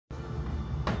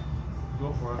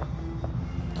Go for it.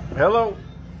 Hello.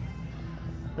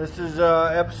 This is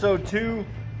episode 2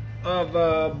 of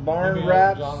Barn Maybe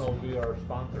Rats John will be our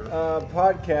sponsor.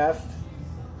 podcast.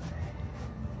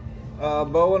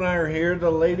 Bo and I are here.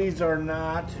 The ladies are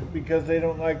not because they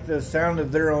don't like the sound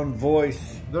of their own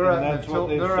voice. They're at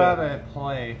a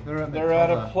play. They're at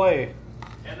a play.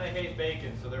 And they hate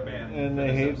bacon, so they're banned. And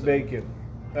they hate bacon.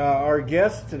 Our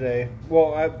guest today,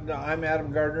 well, I'm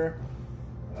Adam Gardner.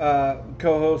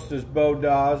 Co-host is Bo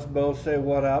Dawes. Bo, say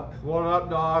what up. What up,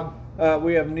 dog?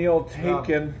 We have Neil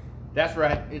Tapkin. That's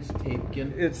right. It's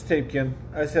Tapkin. It's Tapkin.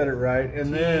 I said it right.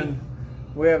 And then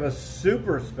we have a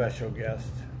super special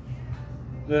guest.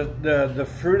 The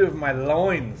fruit of my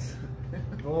loins.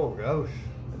 Oh, gosh.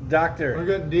 Doctor. We're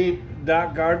getting deep.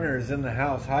 Doc Gardner is in the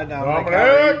house. Hi, Dominic. Dominic! How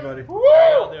are you, buddy?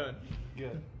 How y'all doing?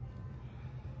 Good.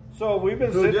 So we've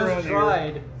been Who sitting just around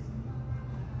tried here.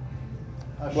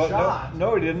 a Well, shot.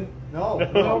 No, we didn't.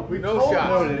 No. We No told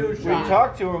shot. him to do a We shot.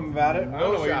 talked to him about it. I don't know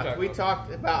what you're shots. talking We about.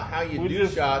 talked about how you We do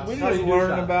just, shots. we How just you do learned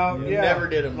shots. about, You yeah, never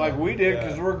did 'em, like though. we did Yeah.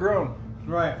 because we're grown.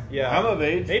 Right. Yeah, I'm of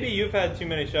age. Maybe you've had too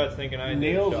many shots thinking I did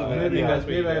Neil's a shot. of I age. think Yeah. that's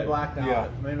what you Maybe I did. blacked out. Yeah.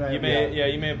 Maybe I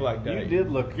You may have blacked out. You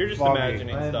did look You're just foggy.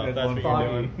 imagining stuff. at That's one what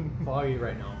you're point. doing. foggy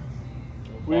right now.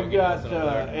 We've Foggy got messing over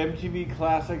there. MTV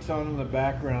Classics on in the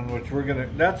background, which we're gonna.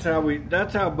 That's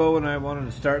how Bo and I wanted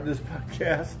to start this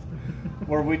podcast,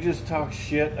 where we just talk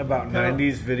shit about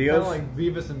 '90s videos. Kind of like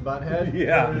Beavis and Butthead.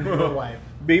 Yeah. but in real life.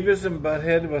 Beavis and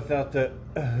Butthead without the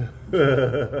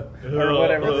or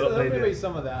whatever that they Maybe did.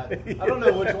 some of that. I don't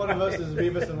know which one of us is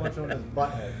Beavis and which one is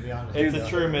Butthead, to be honest. It's with a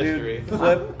you. true mystery. Dude,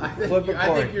 flip I a think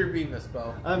coin. you're Beavis,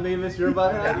 Bo. I'm Beavis, you're I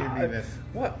Butthead? think you're Beavis.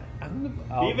 What?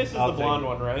 Beavis is the I'll take blonde it.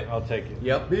 one, right? I'll take it.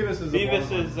 Yep. Beavis is the Beavis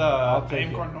blonde is one. I'll take Pam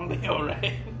it. Cornelio,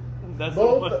 right? That's the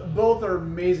one. Both are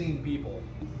amazing people.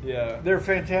 Yeah. They're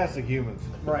fantastic humans.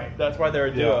 Right. That's why they're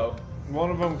a duo. One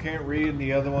of them can't read, and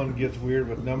the other one gets weird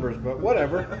with numbers. But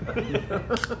whatever.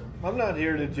 I'm not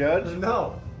here to judge.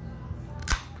 No.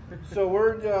 So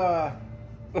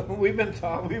we've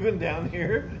been down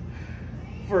here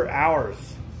for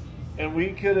hours, and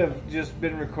we could have just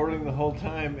been recording the whole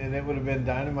time, and it would have been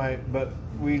dynamite. But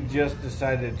we just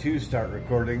decided to start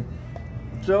recording,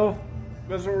 so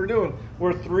that's what we're doing.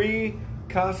 We're 3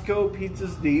 Costco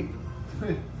pizzas deep.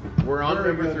 We're on Very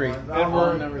number good 3. ones. And Off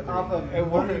we're of- number 3. Off of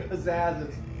And one we're- pizzazz.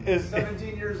 It's- It's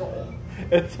 17 years old.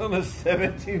 It's on a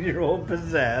 17-year-old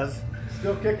pizzazz,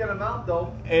 Still kicking them out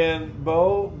though. and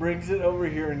Bo brings it over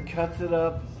here and cuts it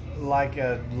up like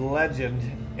a legend,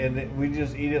 and we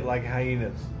just eat it like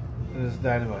hyenas. And it's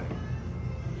dynamite.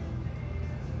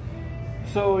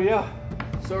 So yeah.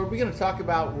 So are we going to talk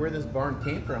about where this barn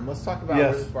came from? Let's talk about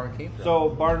Yes. where this barn came from. So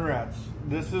Barn Rats.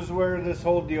 This is where this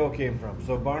whole deal came from.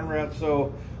 So Barn Rats.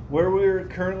 So where we're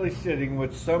currently sitting,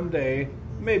 which someday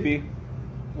maybe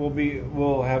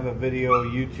we'll have a video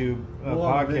YouTube We'll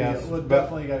have a podcast. video. We'll but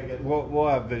definitely gotta get- We'll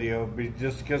have video,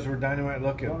 just because we're dynamite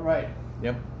looking. All right.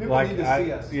 Yep. People need to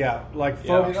see us. Yeah, like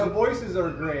Yeah. I mean, folks. our voices are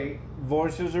great,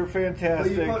 Voices are but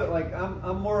fantastic. you put it like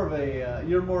I'm more of a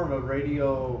you're more of a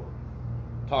radio.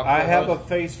 Talk I to have a us.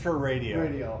 face for radio.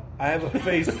 Radio. I have a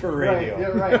face for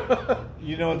radio. Right. Yeah. Right.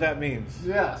 You know what that means?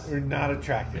 Yes. We're not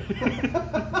attractive.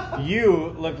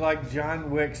 You look like John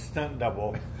Wick's stunt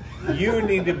double. You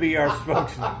need to be our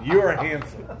spokesman. You are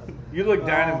handsome. You look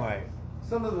dynamite.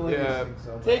 Some of the ladies Yeah. think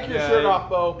so. Take your Yeah. shirt off,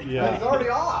 Bo. It's already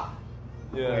off.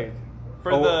 Yeah. Wait.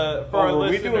 For our were we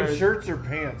listeners, doing shirts or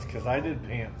pants? Because I did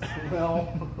pants. Well,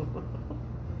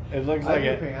 It looks I like do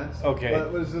it. pants. Okay. But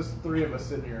it was just 3 of us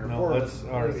sitting here. No, 4 of let's- us.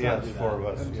 or, Let's yeah, not it's do 4 that. of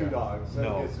us, And yeah. 2 dogs. That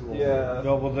No. gets a little Yeah.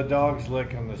 No, well, the dogs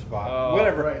lick on the spot. Oh,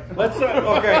 Whatever. right. Let's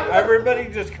okay. Everybody,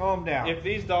 just calm down. if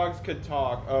these dogs could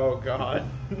talk, oh god,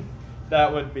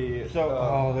 that would be.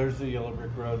 So, there's the Yellow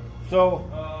Brick Road.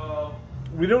 So,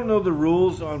 we don't know the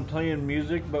rules on playing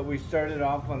music, but we started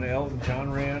off on an Elton John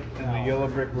rant in the Yellow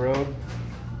Brick Road,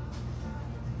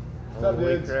 What's up,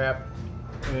 Holy dudes? crap.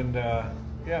 and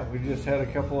yeah, we just had a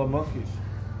couple of monkeys.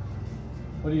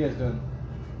 What are you guys doing?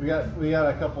 We got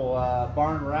a couple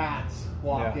barn rats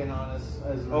walk Yeah. in on us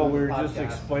as Oh, we doing were a just podcast.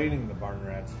 explaining the Barn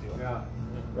Rats deal. Yeah,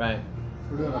 Right.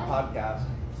 we're doing a podcast.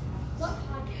 What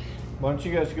podcast? Why don't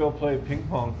you guys go play ping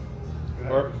pong?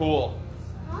 Or pool.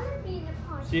 I want to be in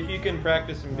a podcast. See if you can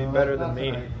practice and be No, better not than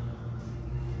me. tonight.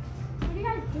 What are you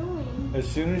guys doing? As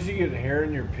soon as you get hair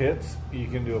in your pits, you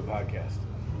can do a podcast.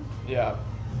 Yeah.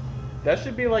 That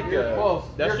should be like You're close.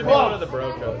 That You're should be close. one of the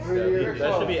bro codes. You're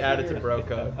That should be close. added to bro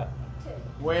code.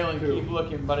 Waylon, keep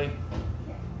looking, buddy.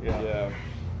 Yeah.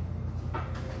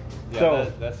 Yeah,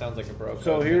 So- that sounds like a bro code.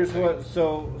 So here's what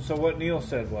what Neil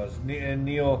said was, and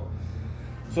Neil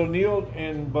So Neil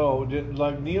and Bo did,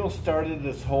 like, Neil started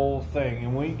this whole thing,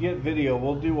 and when we get video,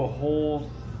 we'll do a whole.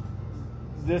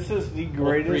 This is the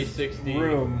greatest 360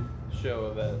 room. show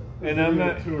of it. And I'm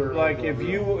not Tour like of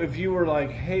the if you were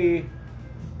like, hey,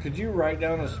 could you write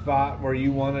down a spot where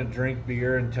you want to drink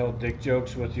beer and tell dick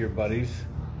jokes with your buddies?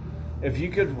 If you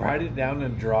could write it down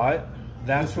and draw it,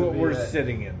 that's This would what be we're it.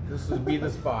 sitting in. This would be the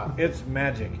spot. It's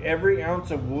magic. Every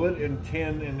ounce of wood and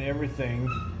tin and everything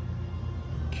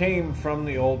came from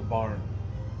the old barn.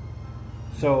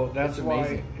 So that's It's why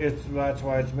amazing. that's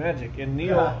why it's magic. And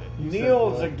Neil Yeah, you said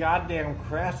Neil's wood. a goddamn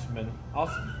craftsman.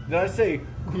 Did I say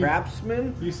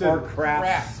craftsman You said or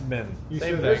craftsman? You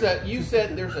Same said thing. You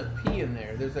said there's a P in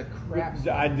there. There's a crap.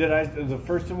 The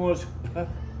first one was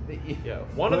Yeah,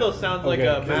 one of those sounds like Okay,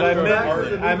 a 'cause master I of meant-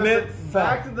 art. I meant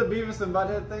back to the Beavis and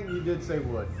Butthead thing. You did say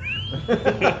wood.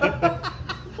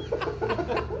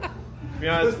 To be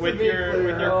honest, Just to with be your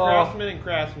clear. craftsman and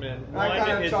craftsman, I one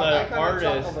kinda is chuck- I an kinda artist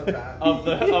chuckled at that. of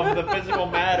the physical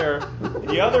matter.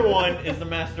 The other one is the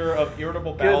master of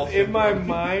irritable bowel Because in my syndrome.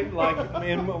 mind, like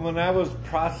when I was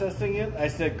processing it, I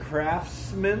said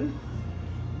craftsman,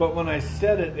 but when I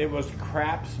said it, it was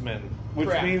craftsman, which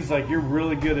Crap. means like you're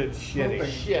really good at shitting.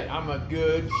 Shit, I'm a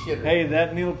good shitter. Hey,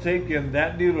 that Neil Tapkin,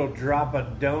 that dude will drop a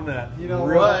donut You know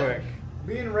real what? quick.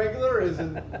 Being regular is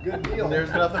a good deal. There's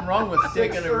nothing wrong with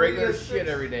taking a 6:30 regular to shit 6.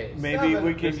 every day. Maybe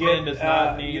we could This man get, does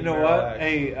not need you know Miralax. what?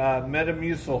 Hey,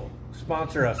 Metamucil,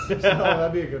 sponsor us. Oh,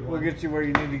 that'd be a good We'll one. get you where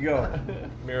you need to go.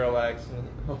 Miralax.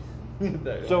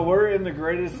 So we're in the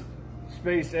greatest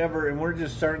space ever, and we're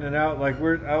just starting it out. Like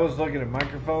I was looking at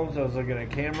microphones, I was looking at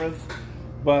cameras,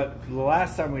 but the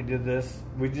last time we did this,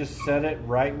 we just set it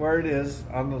right where it is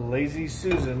on the Lazy The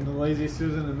Susan, lazy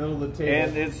Susan in the middle of the table.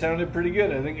 and it sounded pretty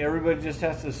good. I think everybody just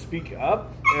has to speak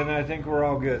up, and I think we're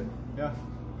all good. yeah.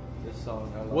 This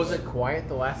song, I love Was it quiet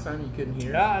the last time you couldn't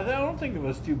hear? I don't think it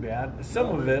was too bad. Some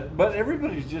of it, but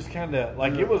everybody's just kind of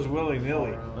like it was willy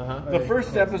nilly. Uh-huh. The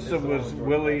first episode was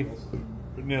willy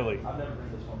nilly, I've never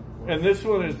heard this one before. and this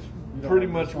one is don't pretty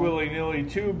like much this one? willy nilly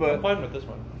too. I'm But fine with this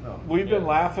one. we've been Yeah.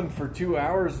 laughing for 2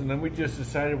 hours, and then we just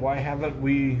decided, why haven't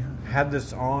we had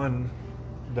this on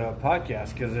the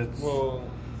podcast? Because Well,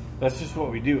 that's just what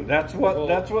we do. That's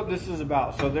what this is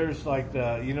about. So there's like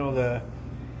the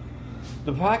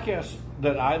podcast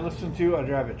that I listen to. I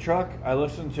drive a truck. I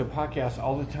listen to podcasts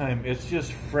all the time. It's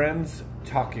just friends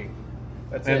talking.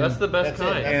 That's And- it. that's the best That's it.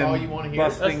 kind. That's And all you want to hear.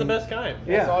 bust- That's the best kind.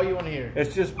 That's Yeah. all you want to hear.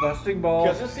 It's just busting balls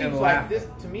Because this and seems like laughing. this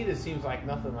to me. This seems like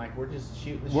nothing. Like we're just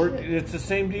shooting the We're- shit. It's the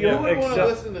same Who deal, would want to except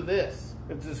listen to this?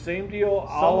 it's the same deal.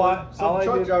 Some I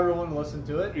truck did, driver wanted to listen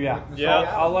to it. yeah,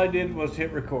 Yeah. All I did was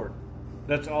hit record.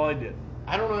 That's all I did.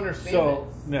 I don't understand So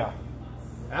no,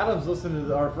 Adam's listened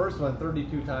to our first one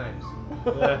 32 times.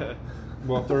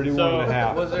 well, 31 So, and a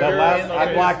half. was there That last, any-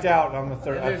 I blacked out on the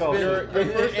third. And I there's fell been, asleep. Your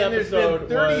first and there's been episode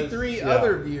 33 was-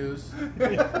 other yeah. views.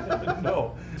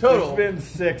 No, Total. There's been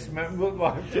 6.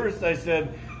 Well, first I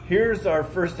said, "Here's our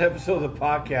first episode of the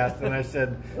podcast," and I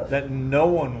said that no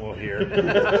one will hear.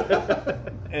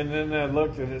 And then I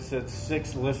looked and it said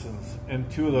 6 listens, and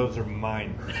 2 of those are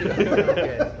mine.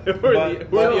 Okay. Who are But-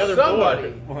 the other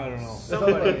somebody, Well, I don't know.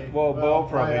 somebody, Well, Bo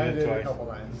probably I did did twice. a couple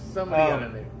times. somebody Um, got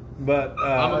in there. But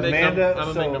I'm a big Amanda, I'm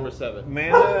a big number 7.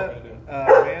 Amanda,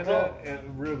 and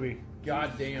Ruby.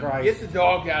 God damn! Christ. Get the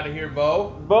dog out of here,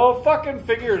 Bo. Bo, fucking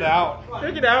figure it out.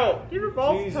 Figure it out. Give her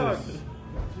balls Jesus. tucked.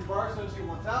 She barks when she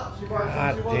wants out. She barks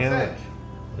God when she wants damn in. it.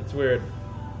 It's weird.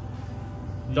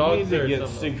 You Dogs need to are get some-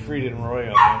 Siegfried and Roy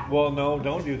on that. Well, no,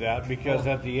 don't do that, because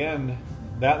at the end,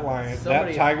 that lion,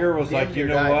 Somebody- that tiger was the like, end you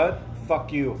here know died. what?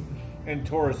 Fuck you. And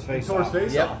tore his face Tore his off.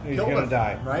 face Yep. off. He's Killed gonna him,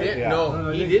 die. Right? Didn't- Yeah. No,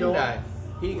 No, he didn't didn't kill die. him.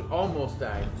 He almost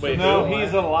died. Wait, No, who?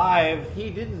 he's alive. He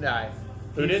didn't die.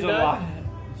 Who He's didn't alive. die?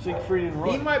 Siegfried and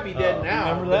Roy. He might be dead Oh, now.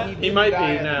 remember but that? He, He didn't might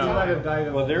die be at the now. He might time. have died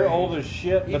of Well, they're old as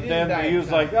shit, He but didn't then die he was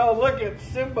at like, the "Oh, look at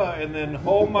Simba," and then,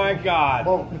 "Oh my God,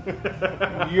 Boom.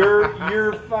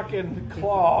 your fucking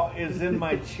claw is in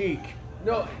my cheek,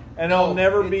 No, and no, I'll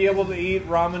never it's- be able to eat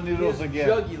ramen noodles his again."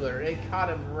 jugular. It caught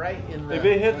him right in the. If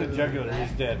it hit the jugular,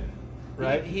 he's dead,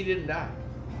 right? He didn't die.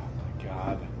 Oh my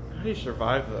God, How do you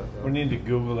survive that? we need to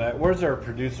Google that. Where's our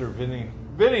producer, Vinny?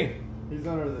 Vinny, He's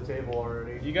under the table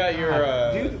already. You got your.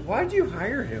 dude, why'd you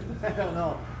hire him? I don't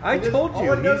know. I He just- told you,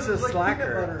 all he does he's is a like slacker.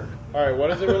 peanut butter. All right,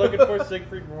 what is it we're looking for?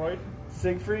 Siegfried and Roy.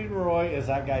 Siegfried and Roy, is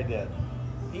that guy dead?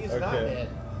 He's Okay. not dead.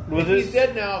 Was If it- he's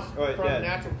dead now Oh, wait, from dead.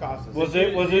 natural causes. Was He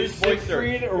it used voice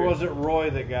Siegfried search. or was it Roy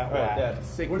that got All right, whacked? dead.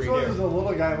 Siegfried Which one here. was the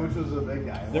little guy and which was the big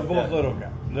guy? They're both little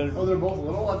guys. Oh, they're both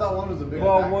little? I thought one was a big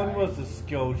Well, fat one guy. was a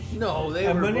skosh. No, they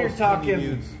And were when you're both skinny talking,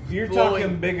 dudes. you're Flowing-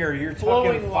 talking bigger. You're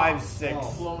flowing talking locks. 5'6". Oh.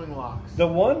 Flowing locks. The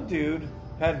one dude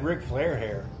had Ric Flair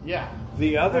hair. Yeah.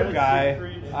 The other How guy, did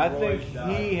Siegfried and I Roy think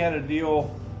die? he had a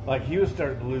deal, like he was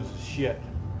starting to lose his shit.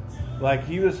 Like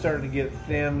he was starting to get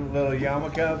thin, little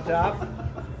yarmulke up top.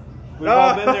 We've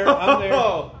all been there. I'm there.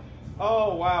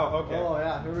 Oh wow. Okay. Oh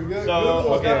yeah. Here we go. So,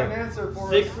 Google's got okay. an answer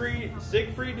for us.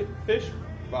 Siegfried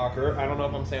Fischbacher. I don't know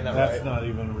if I'm saying that That's right. not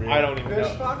even real. I don't even know.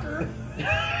 Fishfucker?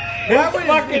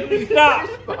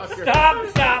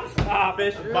 Stop.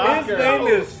 His Fischbacher. name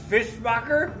is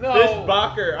Fishbacher? No.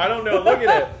 Fischbacher. I don't know. Look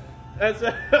at it. That's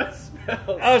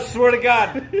spelled. I swear to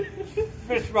God.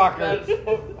 Fishbacher.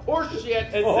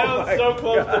 Horseshit. It Oh sounds my so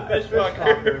close God. to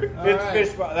Fishbacher. All It's right.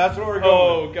 Fishbacher. That's what we're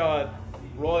going with. Oh God.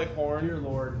 Roy Horn. Dear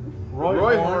Lord.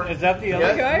 Roy Horn. Is that the other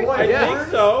Yes, guy? Roy I Horn?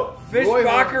 think so.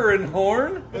 Fishbacher and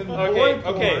Horn?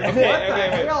 Okay.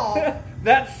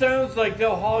 That sounds like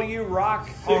they'll haul you rock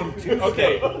on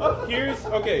Tuesday.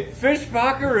 Okay.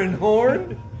 Fishbacher and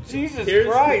Horn? Jesus Here's-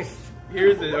 Christ.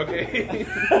 Here's it. Okay.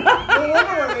 No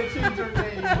wonder they changed their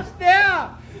names.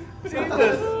 Yeah.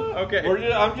 Jesus.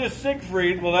 Okay. I'm just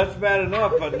Siegfried. Well, that's bad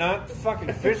enough, but not fucking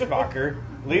Fishbacher.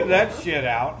 Leave that shit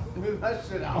out. Move that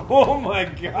shit out. Oh my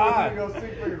I'm God. gonna go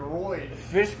Siegfried Roy.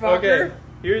 Fishbacher?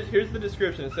 Okay. Here's the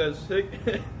description. It says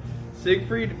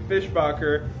Siegfried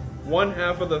Fischbacher, one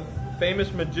half of the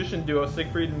famous magician duo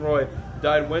Siegfried and Roy,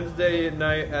 died Wednesday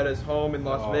night at his home in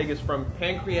Las Vegas from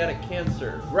pancreatic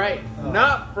cancer. Right.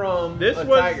 Not from This a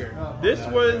was tiger. this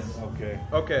was Okay.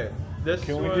 okay. This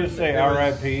Can we was- just say it was-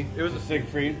 R.I.P. It was to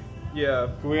Siegfried? yeah.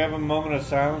 Can we have a moment of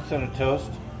silence and a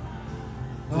toast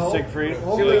to Oh, Siegfried?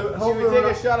 hopefully- Should hopefully we we're take a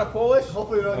not- shot of Polish?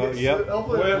 Hopefully we don't Oh, get yep. sued.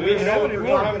 Hopefully We don't don't get have- sued. we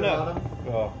don't have on enough. them.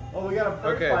 Oh. Oh, we got a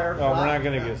Okay. fire. Oh, we're not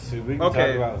going to get sued. We can Okay.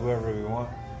 talk about whoever we want.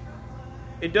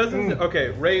 It doesn't. Okay,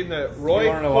 Ray. Roy You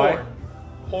wanna know why? Horn.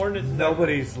 Horn is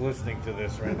Nobody's listening to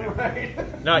this right now. Right.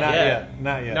 Not Not yet. yet.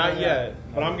 Not yet. Not yet.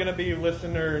 But I'm gonna be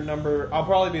listener number. I'll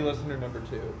probably be listener number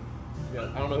 2. Yeah,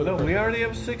 I don't know. Who No, the first we already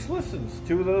have 6 listens.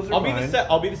 2 of those are I'll be mine.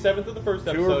 I'll be the 7th of the first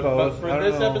 2 are episode. But both. for I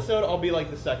don't this know. episode, I'll be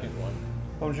like the second one.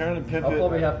 I'm trying to pimp I'll it.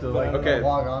 probably have to like Okay.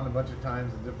 log on a bunch of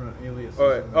times in different aliases.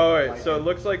 All right. So it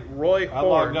looks like Roy I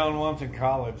logged Horn. on once in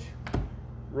college.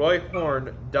 Roy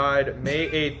Horn died May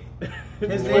 8th, His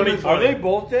name is- 2020. Are they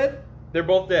both dead? They're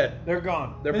both dead. They're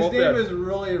gone. They're His both name dead. is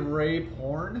really Ray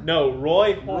Porn. No,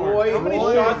 Roy Horn. Roy How many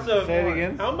Horn. shots of? Say it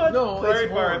again. How much No, it's Prairie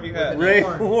Fire Horn. have you had? Ray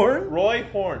Horn. Horn? Roy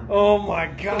Horn. Oh my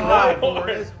God. Horn.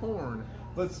 His horn.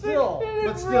 But still,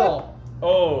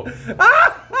 Oh,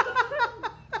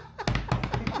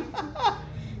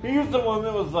 He was the one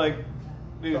that was like,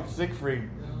 dude, Siegfried,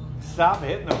 stop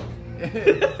hitting him.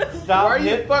 Why Stop are you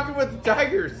hitting. fucking with the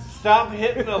tigers? Stop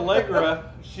hitting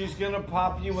Allegra. She's gonna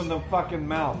pop you in the fucking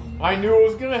mouth. I knew it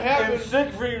was gonna happen. And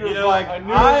Siegfried was You know, like, I knew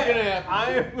it was gonna happen.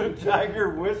 I am the tiger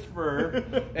whisperer.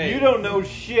 Hey. You don't know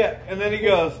shit. And then he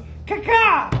goes,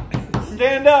 Kaka!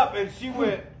 Stand up. And she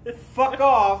went, fuck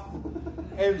off.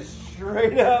 And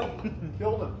straight up,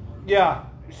 killed him. yeah,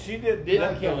 she did.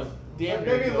 Didn't that- kill him. Damn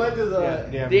Maybe near it led to the.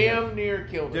 Yeah, Damn near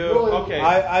killed him. dude. Really? Okay.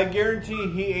 I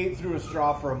guarantee he ate through a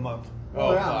straw for a month.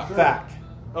 Oh, yeah, fuck. sure. Fact.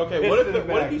 Okay, It's what in the if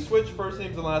what if bag. you switch first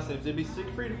names and last names? It'd be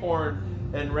Siegfried Horn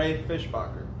and Ray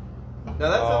Fischbacher. Now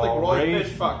that sounds like Roy Ray-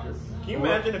 Fischbacher. Can you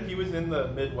imagine if he was in the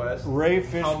Midwest? Ray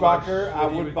How much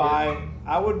Fishbacher, he would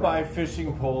I would buy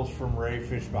fishing poles from Ray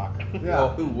Fishbacher. Yeah. Oh,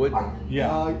 who wouldn't?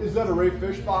 Yeah. Is that a Ray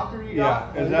Fishbacher you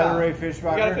got? Yeah. Is that a Ray You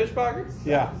got a Fishbacher? Fischbacher?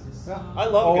 Yeah. Yeah. I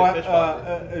love Oh, a good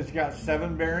Fischbacher. it's got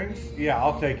 7 bearings. Yeah,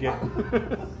 I'll take it.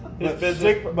 His but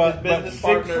business, but his business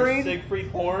partner, Siegfried?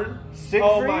 Siegfried Horn. Siegfried?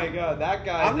 Oh my god, that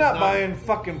guy. I'm does not buying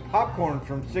fucking popcorn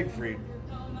from Siegfried.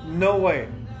 No way.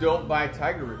 Don't buy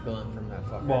tiger repellent from that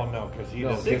fucker. Well, no, because he No,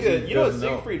 doesn't. Siegfried, you know what doesn't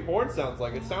know. Siegfried Horn sounds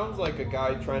like? It sounds like a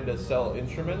guy trying to sell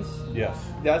instruments. Yes,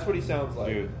 That's what he sounds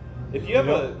like. dude. If you have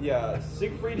You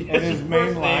Siegfried is And his your main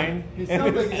first line. name. He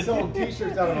sounds like he's selling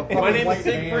T-shirts out of a fucking My name is white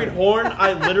Siegfried van. Horn.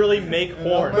 I literally make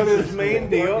horns. But his main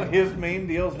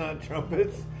deal's not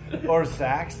trumpets or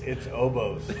sax, it's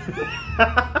oboes.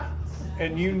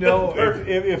 And you know,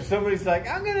 if somebody's like,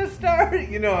 I'm gonna start,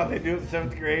 you know how they do it in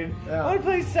 7th grade. Yeah. I want to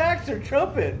play sax or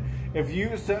trumpet. If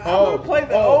you say, I'm Oh, gonna play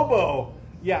the oh. oboe,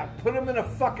 yeah, put him in a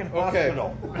fucking Okay.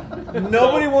 hospital.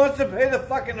 Nobody wants to play the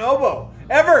fucking oboe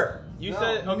ever. You No.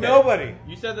 said okay. Nobody.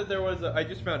 You said that there was. I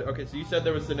just found it. Okay, so you said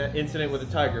there was an incident with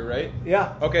a tiger, right?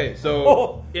 Yeah. Okay, so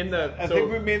Oh, in the I so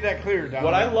think we made that clear, Don.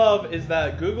 what I love is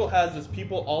that Google has this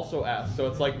people also ask. So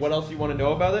it's like, what else you want to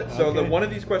know about it? So Okay. one of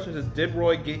these questions is, did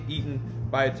Roy get eaten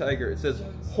by a tiger? It says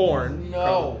Horn.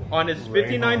 No. On his Ray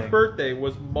 59th Horn. birthday,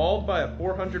 was mauled by a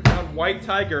 400-pound white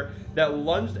tiger that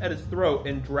lunged at his throat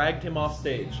and dragged him off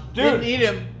stage. Didn't Dude, eat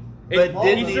him, It- but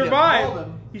didn't he eat him. survived. Mauled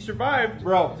him. He survived.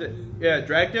 Bro. Yeah,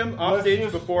 dragged him off Let's stage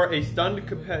just- before a stunned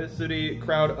capacity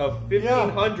crowd of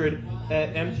 1,500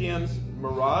 at MGM's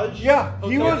Mirage. Yeah,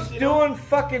 he Hotel was Casino. doing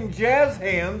fucking jazz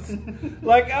hands.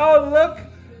 Like, oh, look.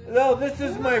 No, this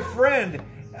is my friend. He's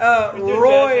doing jazz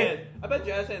Roy. hands. I bet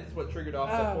jazz hands is what triggered off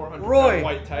the 400 Roy.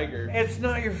 white tiger. It's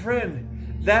not your friend.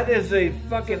 That is a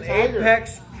fucking It's a tiger.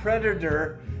 apex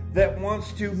predator that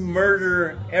wants to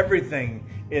murder everything.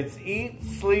 It's eat,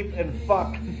 sleep, and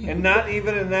fuck. And not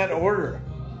even in that order.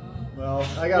 Well,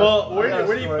 I got. Well, I got a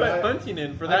where do you story. put hunting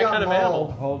in for I that got kind of mauled.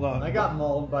 animal? Hold on. I got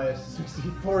mauled by a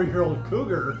 64-year-old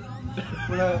cougar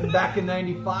back in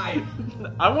 '95.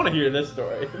 I want to hear this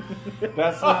story.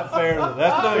 That's not fair.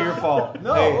 That's not your fault.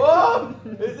 No, Hey, Whoa!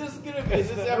 Is this gonna be? Is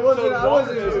this it wasn't. episode I one?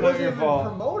 wasn't. It's It not wasn't your even fault.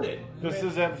 promoted. this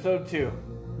is episode 2.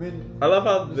 I mean, I love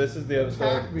how this is the episode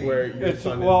Attack me. where your It's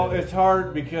son well, is in it. it's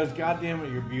hard because goddamn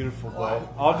it, you're beautiful, bro.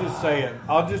 What? I'll just say it.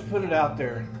 I'll just put it out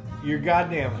there. You're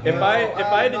goddamn. If No, I had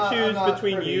I'm to not- choose I'm not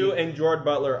between pretty. you and Jordan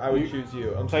Butler, I would choose you.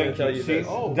 I'm just gonna Thank tell you. you See, this.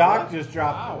 Oh, Doc what? just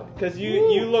dropped Wow. Because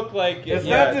you look like it. It's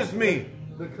yeah. not just me.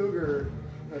 the cougar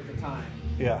at the time.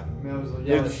 Yeah. I mean, I was like,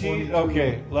 Did yeah, she? 22.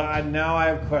 Okay. Now I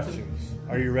have questions.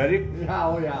 Are you ready? Yeah,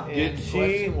 oh yeah. Did And she-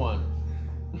 question 1.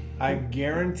 I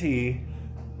guarantee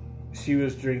she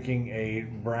was drinking a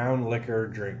brown liquor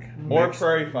drink. Or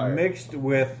Prairie Fire. Mixed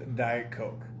with Diet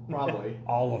Coke. Probably.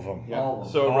 All of them. All of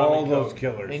them. So rum All and those Coke.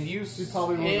 killers. And you She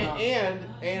probably was not.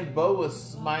 and Bo was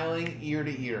smiling ear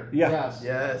to ear. yeah. Yes.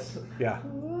 Yes. Yeah.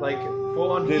 Like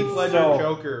full on Did- Heath Ledger so-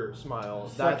 Joker smile.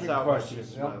 That's Second how question. much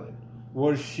she's Yep. smiling.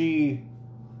 Was she,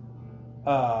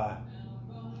 oh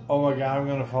my god, I'm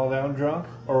gonna fall down drunk?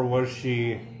 Or was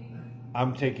she,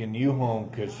 I'm taking you home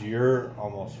because you're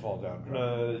almost fall down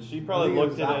drunk? She probably I think it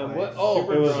looked was at that him. way. What? Oh,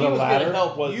 super It was she a was ladder? gonna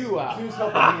help Was- you out. She was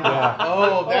helping me out. Yeah.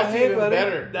 Oh, that's hey, even buddy.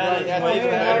 better. That is That's way even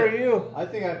Hey, how better. are you? I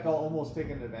think I felt almost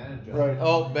taken advantage of. Right.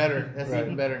 Oh, better. That's Right.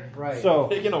 even better. Right. So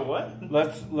Taking a what?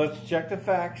 let's check the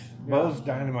facts. Yeah. Bo's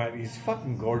dynamite. He's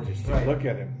fucking gorgeous, dude. Right. Look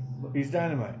at him. He's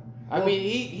dynamite. I mean,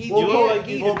 he we'll, look post, like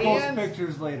he we'll post hands-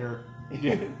 pictures later.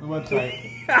 Yeah. The website,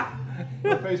 the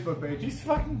Facebook page. He's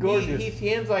fucking gorgeous. He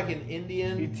tans like an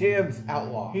Indian He tans.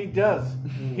 outlaw. He does.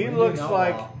 He Indian looks outlaw.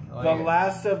 like I the like it.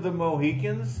 last of the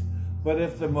Mohicans, but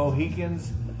if the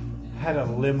Mohicans had a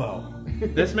limo.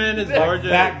 This man is Like gorgeous.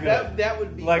 that good. that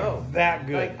would be Like Bo. that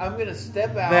good. Like I'm gonna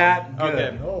step out. that good.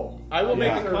 Okay. Oh, I will make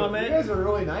Yeah. a You comment. guys are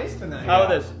really nice tonight. How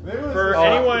it is Maybe it was for the-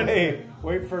 anyone. Hey,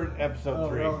 wait for episode Oh,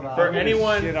 3. no, no. I'm For gonna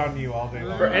anyone- shit on you all day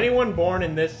long. For anyone born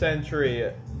in this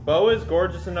century, Bo is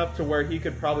gorgeous enough to where he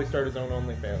could probably start his own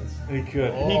OnlyFans. He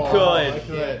could. He Oh, could. I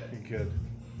could. He could.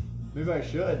 Maybe I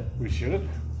should. We should.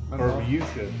 I'm Or not- you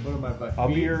should. What am I by I'll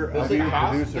be feet? your, Does I'll be it your cost-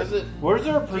 producer. does it- Where's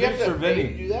our Do you have to producer, pay Vinny?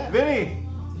 to do that? Vinny,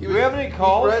 He do we was- have any he's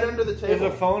calls? right under the Is table.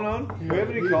 the phone on? Do we have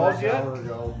any Leave calls like yet? an hour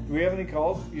ago. Do we have any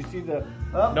calls? You see the...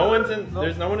 Oh, No one's in. nope.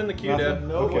 There's no one in the queue, Nothing? Dad.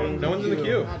 No Okay. one No one's in the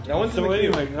queue. No one's in So the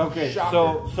queue. anyway, okay,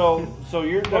 Shocker. so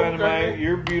you're dynamite, Gardner.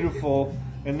 you're beautiful,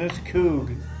 and this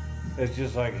coog is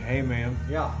just like, hey man,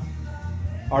 Yeah.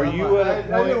 are you I at a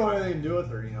didn't want point? anything to do with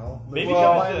her, you know. Maybe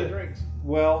Well- buy she me drinks.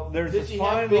 Well, there's Did a she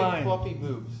fine have big line. fluffy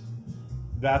boobs?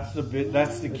 That's the bit.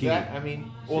 That's the Is key. that, I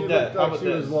mean, Well, She Dad, looked how like about she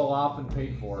was this? well off and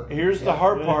paid for. Here's the Yeah.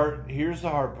 hard part. Here's the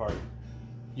hard part.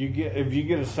 You get if you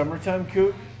get a summertime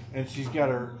coot and she's got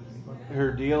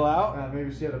her deal out,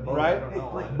 Maybe she had a boat. right? I don't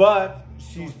know. But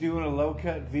she's doing a low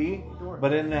cut V,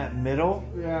 but in that middle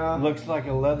Yeah. looks like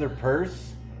a leather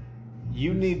purse.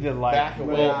 You need to like, Back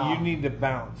away. you need to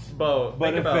bounce. Bo, But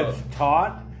think if about it's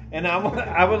taut, and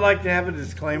I would like to have a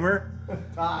disclaimer.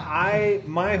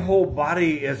 My whole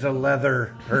body is a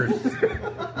leather purse,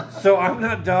 so I'm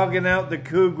not dogging out the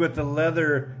coog with the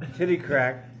leather titty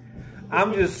crack.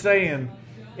 I'm just saying,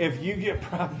 if you get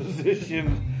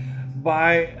propositioned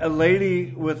by a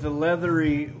lady with a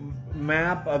leathery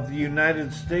map of the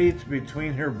United States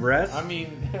between her breasts, I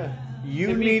mean, you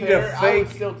to be need fair, to I would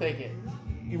fake. still take it.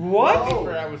 What? To be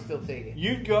fair, I would still take it.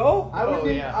 You'd go? I would Oh,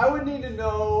 need. yeah. I would need to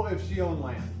know if she owned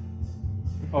land.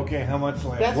 Okay, how much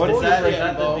land? That's What's is that, bullshit, is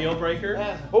that the Bo. deal breaker?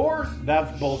 That's horse.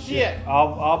 That's bullshit. Shit.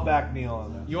 I'll back Neil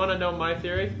on that. You want to know my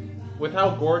theory? With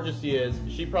how gorgeous she is,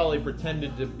 she probably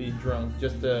pretended to be drunk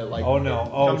just to like. Oh no!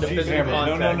 Oh, come to she's physical hammered.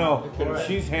 No, contact. no, It could've no. been.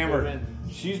 She's hammered. Could've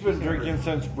She's been drinking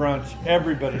since brunch.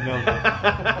 Everybody knows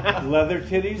it. Leather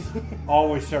titties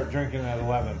always start drinking at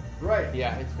 11. Right.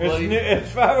 Yeah, it's It's bloody.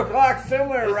 it's 5 o'clock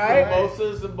somewhere, It's right?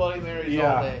 mimosas and Bloody Marys all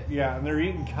Yeah, day. yeah, and they're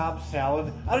eating Cobb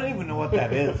salad. I don't even know what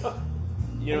that is.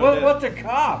 You know that- What's a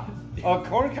Cobb? A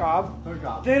corn cob? Hook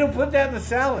up. They don't put that in the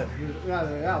salad.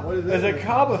 Yeah. What is Is it? a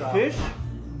Cobb a fish?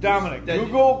 Dominic, Did you-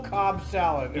 Google Cobb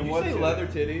salad. Did and you what's say in it? leather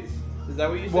titties? Is that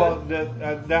what you said? Well,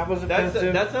 that was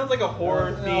offensive. That sounds like a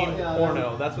horror themed yeah,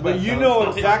 porno. That's what. but that you sounds know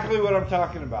like. exactly what I'm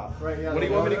talking about. Right, yeah. What do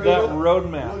you want me to That Google? road It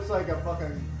map. looks like a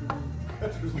fucking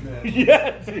catcher's mitt.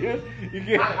 Yeah, dude. You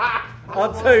can,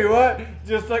 I'll tell you what.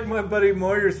 Just like my buddy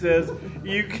Moyer says,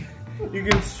 you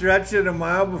can stretch it a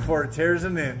mile before it tears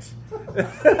an inch.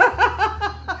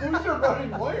 Who's your buddy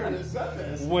Moyer that said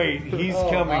this? Wait, he's Oh,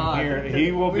 coming God. here.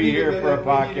 He will We be need to here get for a it-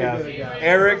 we need to get podcast. it, guys.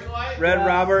 Eric, Red Yeah.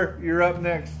 Robber, you're up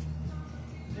next.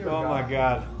 Dear Oh my God.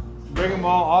 God. Bring them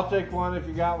all. I'll take one if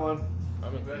you got one.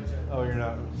 I'm a bitch. Oh, you're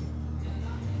not.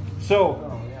 So,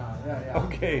 Oh, yeah.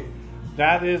 okay,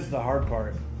 that is the hard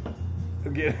part.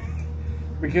 Okay.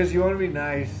 Because you want to be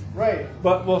nice. Right.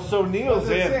 But, well, so Neil's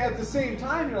in. At the same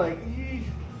time, you're like, "Eesh."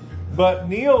 But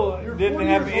Neil You're didn't 40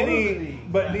 have years older than any. me.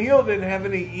 But Neil didn't have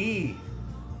any E.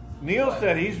 Neil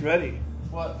said he's ready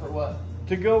What for what?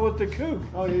 to go with the Coug.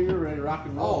 Oh, yeah, you're ready to rock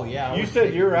and roll. Oh yeah. You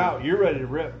said you're out. You're ready to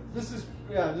rip. This is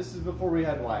before we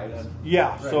had wives. Yeah.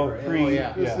 Right, So right. pre. Oh,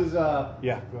 yeah. This is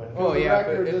Yeah. Go ahead. Oh For the yeah.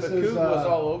 record, if this a is, Coug was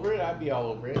all over it, I'd be all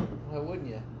over it. Why wouldn't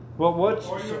you? Well, what's?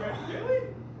 Really?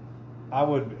 I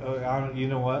would. You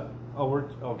know what? Oh, we're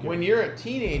okay. When you're a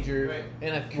teenager Right.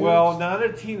 and a Coug. Well, not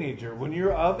a teenager. When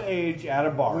you're of age at a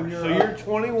bar. When you're So of- you're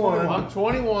 21, I'm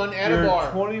 21 at You're a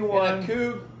bar. 21. And a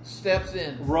Coug steps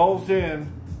in. rolls in,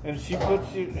 and she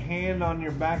puts your hand on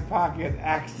your back pocket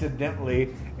accidentally,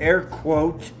 air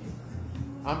quote,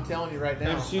 I'm telling you right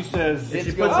now. and she says, It's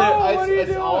she go- puts it- "Oh, what are you it's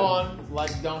doing?" on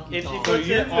like Donkey If she Kong. puts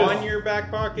you're it just- on your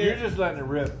back pocket, You're just letting it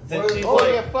rip. then she's Oh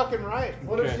like, yeah, fucking right.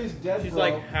 What Okay. if she's dead? She's bro?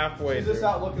 like halfway She's just through.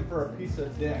 out looking for a piece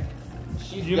of dick.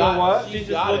 She's You know what? she's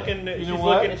just got it. looking. You She's know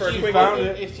what? looking for a She quick. found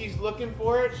it. If she's looking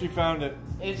for it, She found it.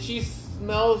 and she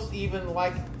smells even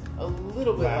like a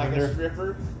little bit Lavender. like a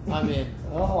stripper, I'm in.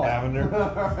 Oh, Lavender.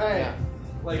 All right. Yeah.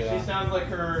 Like Yeah. she sounds like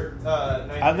her.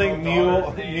 I think 9-year-old Neil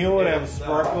daughter's name Neil would is, have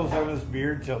sparkles on his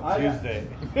beard till I got- Tuesday.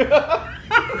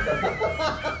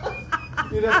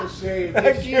 You'd have to shave. I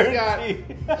If she's got, guarantee.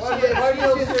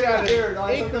 Why she's got beard? an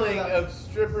I think inkling that- of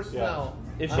stripper smell.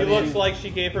 If I she mean- looks like she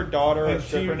gave her daughter a And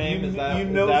stripper name, is that you is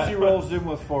know that- she rolls in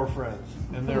with 4 friends,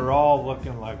 and they're all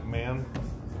looking like, man,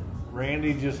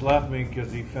 Randy just left me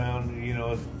because he found,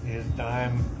 his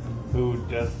dime who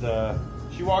does the.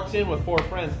 She walks in with 4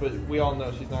 friends, but we all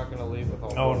know she's not going to leave with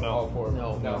all. Oh, four, no. all 4.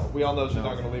 No. We all know she's No.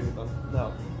 not going to leave with them.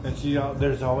 No. And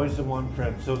there's always the one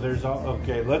friend. So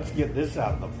okay, let's get this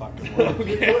out of the fucking way.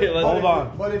 Okay, let's Hold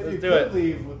on. But if Let's you do could it.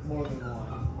 leave with more than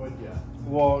one, would you?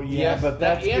 Well, yeah, Yes, but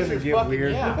that that's gonna answer's get fucking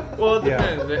weird. yeah. Well, it Yeah.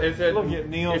 depends. Is it, Look at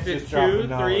Neil's if it's just dropping 2,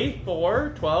 knowledge. 3,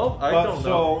 4, 12? I But don't so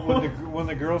know. when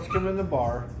the girls come in the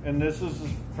bar, and this is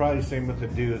probably the same with the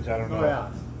dudes. I don't know.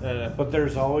 Oh yeah. But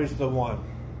there's always the one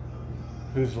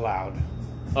who's loud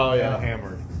Oh and yeah.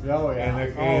 hammered. Oh yeah.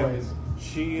 And Always.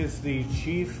 she is the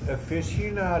chief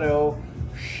aficionado,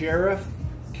 sheriff,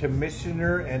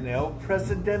 commissioner, and el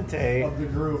presidente Of the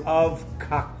group. of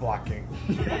cock blocking.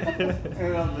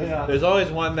 Yeah. There's always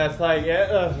one that's like, You're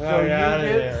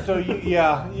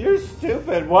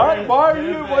stupid. What? Why are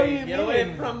you? What do you Get mean?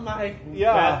 away from my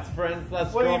Yeah. best friend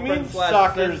slash What do you mean girlfriend slash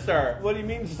soccer's? sister. What do you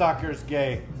mean soccer's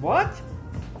gay? What?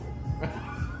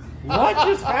 What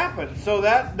just happened? So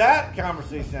that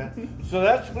conversation. So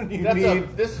that's when you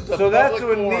need. This is a so that's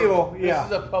public when forum. Neil. This Yeah.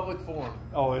 is a public forum.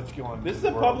 Oh, it's going. This is to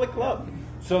a the world. public club.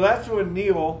 So that's when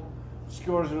Neil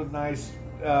scores with nice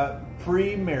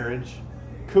pre-marriage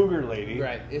cougar lady.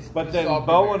 Right. But It's then all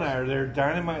Bo and pre-marriage. I are there.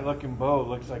 Dynamite-looking Bo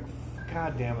looks like,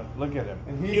 God damn it! Look at him.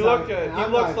 And he's He look like, good. and He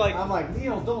I'm looks like- I'm like,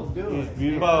 Neil, don't do He's it.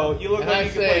 beautiful. Bo, you look And like I you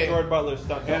could say- play George Butler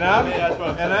stunt. And double. That's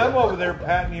what I'm over there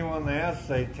patting you on the ass,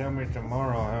 say, "Tell me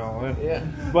tomorrow how it." Yeah.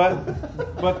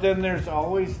 But then there's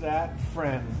always that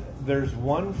friend. There's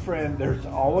one friend. There's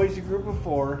always a group of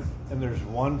 4, and there's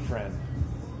one friend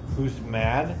who's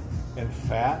mad and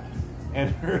fat,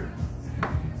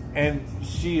 and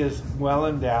she is well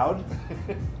endowed,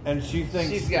 and she thinks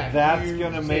She's got that's huge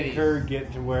going to make titties. her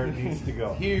get to where it needs to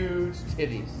go. Huge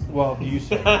titties. Well, you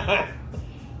say,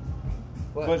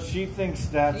 What? but she thinks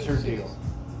that's her Huge deal.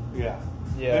 titties. Yeah.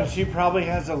 Yeah. And she probably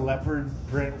has a leopard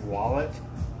print wallet.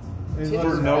 Titties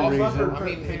For are no awesome. reason. I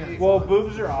mean, if you- Well,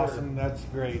 boobs are awesome. That's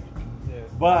great. Yeah.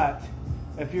 But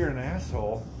if you're an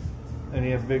asshole and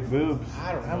you have big boobs,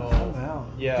 I don't I'm know. out.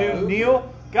 Yeah. Dude,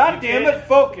 Neil, God You damn can't- it,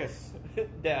 focus.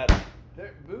 Dad,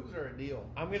 boobs are a deal.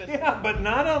 I'm gonna. Yeah, but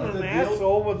not on It's an a deal.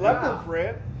 asshole with Yeah. leopard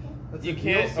print. That's You a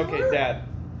can't. deal Okay, sealer? Dad.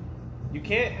 You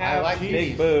can't have like big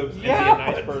these. boobs and Yeah, be a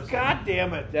nice but person. God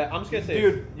damn it. Dad, I'm just gonna say,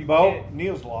 Dude, you Bo, can't.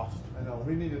 Neil's lost. I know.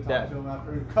 We need to talk Dad. to him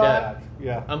after. Cut. Dad.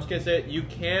 Yeah. I'm just gonna say you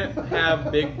can't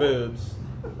have big boobs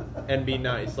and be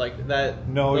nice. Like that.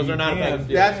 No, those you are not can't. things to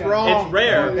do. That's wrong. It's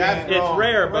rare. No, that's it's wrong.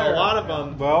 rare, but a Rare. lot of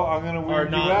them. Well, I'm going to Are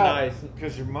weird you not out nice.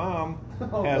 because your mom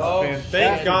Oh, has oh, fantastic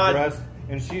thank God. breasts,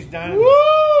 and she's dying. Woo!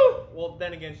 Well,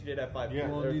 then again, she did have 5 Yeah.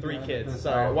 kids. Well, Or you 3 did. kids.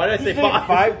 Sorry. Why did I You say say 5?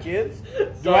 5 kids?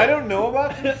 Do Sorry. I don't know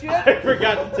about this shit? I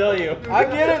forgot to tell you. I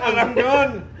get it that I'm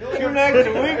gone 2 nights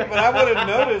a week, but I would have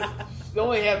noticed. She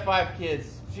only had 5 kids.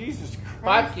 Jesus Christ.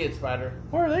 5 kids, Spider.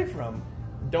 Where are they from?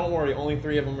 Don't worry, only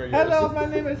 3 of them are yours. Hello, my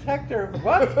name is Hector.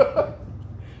 What?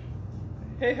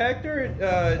 Hey, Hector.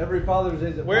 Every Father's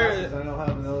Day that Where- passes, I don't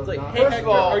have another. It's like, not- hey, First of Hector,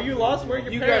 all, are you lost? Where are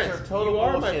your You parents? guys are total You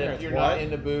are my bullshit if parents. you're What? not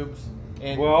into boobs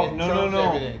and Well, and no, trumps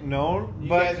everything. no. You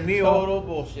But guys are Neil, total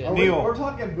bullshit. Are Neil. we're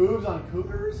talking boobs on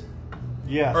cougars?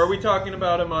 yes. Or are we talking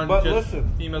about him on But just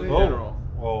listen. females in Oh. general?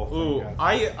 Oh, thank Ooh, God.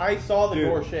 I saw the Dude.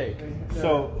 door shake.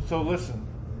 So listen.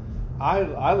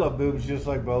 I love boobs just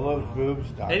like Bo loves boobs.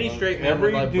 Doc Any loves- straight man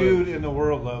every would love dude boobs. in the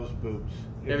world loves boobs.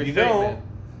 If Every you straight don't,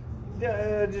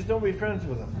 man. just don't be friends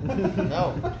with them.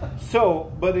 No.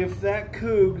 So, but if that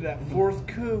coog, that 4th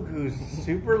coog, who's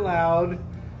super loud,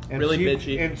 and Really she,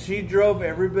 bitchy. and she drove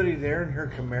everybody there in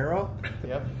her Camaro,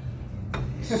 Yep.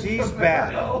 she's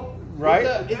bad, right?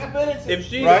 If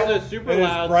she's Right? a super And it's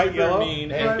loud, bright super yellow? mean,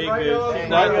 Hey, and big bright bitch, yellow. she's Hey,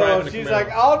 not Right, driving a she's Camaro.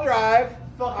 like, I'll drive.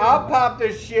 Fucking- I'll pop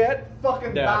this shit.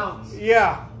 Fucking Yeah. bounce.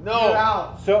 Yeah. Get No.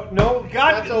 out. So no,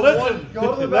 God, That's a listen. one-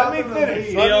 Go to the Let me bathroom and finish.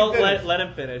 leave. Let Neil, me finish. let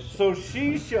him finish. So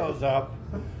she shows up,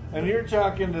 and you're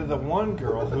talking to the one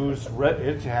girl who's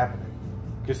it's happening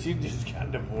because she just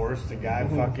got divorced. The guy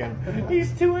fucking,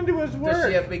 he's too into his work. Does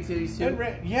she have big titties too?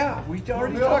 Yeah, we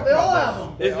already They all- talked they all about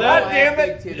have this. Is They that all damn have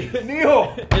it? big titties.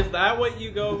 Neil? Is that what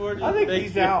you go for? I think Big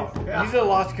he's titties? out. Yeah. He's a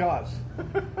lost cause.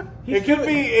 It could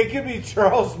be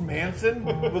Charles Manson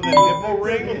with a nipple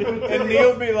ring, and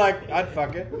Neil be like, I'd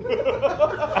fuck it.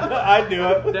 I'd do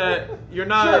it. That you're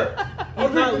not.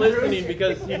 He's not listening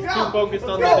because he's too focused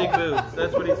on the big boobs.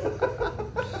 That's what he's.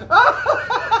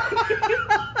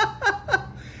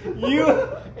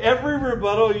 Every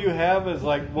rebuttal you have is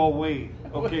like, well, wait,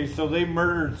 okay, so they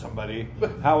murdered somebody.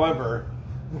 However,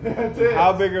 That's it.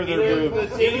 how big are their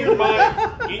boobs? Get your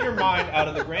mind out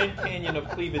of the Grand Canyon of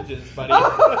cleavages, buddy.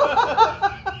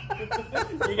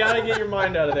 You gotta get your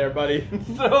mind out of there, buddy.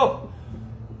 So,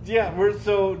 yeah,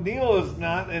 so Neil is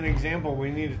not an example we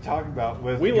need to talk about.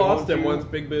 With We going lost him to- once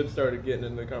Big Boobs started getting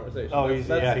into the conversation. Oh, he's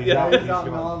out. He's out in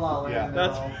gone. La La Land Yeah.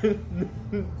 now.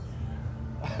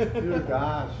 That's Dude,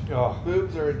 gosh. Oh.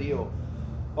 Boobs are a deal.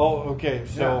 Oh, okay.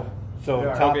 So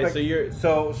Yeah. topic. Okay, so you're-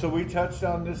 so we touched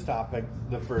on this topic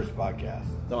the first podcast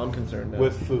No, I'm concerned now.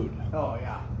 with food. Oh,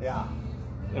 yeah.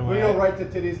 And We go right to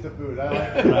titties to food. I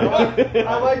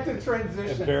like to It's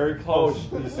transition. very close.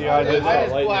 You see how I I did that?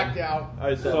 just blacked out.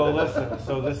 I said So that. listen.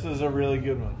 So this is a really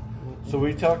good one. So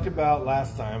we talked about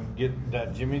last time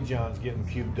that Jimmy John's getting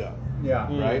cubed up. Yeah.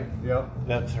 Right? Yep.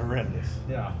 That's horrendous.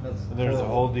 Yeah. That's There's a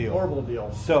horrible. whole deal. Horrible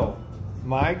deal. So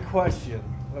my question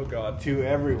Oh God. to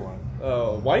everyone.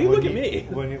 Oh, why do you when look at me?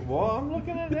 Well, I'm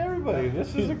looking at everybody.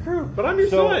 This is a crew. But I'm your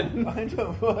son.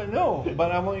 I know,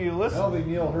 but I want you to I listen. don't think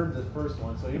Neil heard this first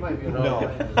one, so he might be No.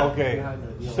 Okay. behind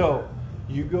the deal So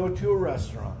there. you go to a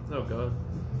restaurant. Oh God.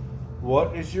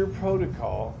 What is your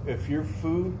protocol if your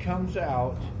food comes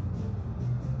out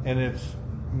and it's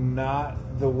not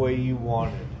the way you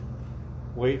wanted?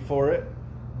 Wait for it.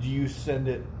 Do you send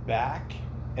it back?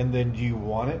 And then do you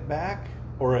want it back?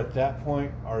 Or at that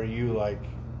point, are you like,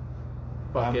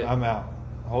 Fuck it. I'm out.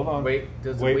 Hold on. Wait,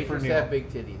 does the Wait for waitress Neil. have big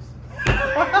titties?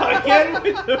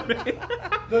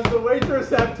 Does the waitress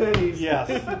have titties? Yes.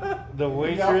 The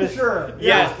waitress sure.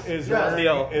 Yes. is Yes.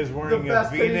 Deal. The wearing a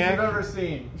best titties V-neck. you've ever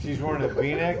seen. She's wearing a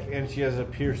V-neck and she has a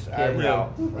pierced Okay, eyebrow.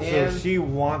 and- So she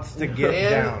wants to get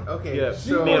down. Okay, Yeah. She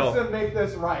so Neil. wants to make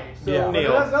this right. So Yeah. but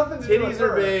Neil. it has nothing to do with titties are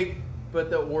her. big, but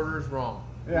the order's wrong.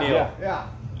 Yeah. Neil. Yeah.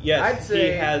 Yes, I'd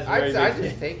say he has I'd very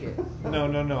just take it.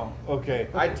 No. Okay.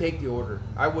 I'd take the order.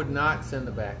 I would not send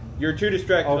it back. You're too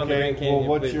distracted on the Okay. Grand Canyon. Well,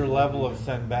 what's please. your level of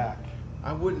send back?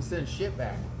 I wouldn't send shit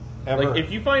back. Ever. Like,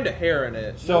 if you find a hair in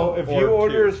it. So if or you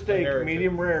order a two, steak hair or two.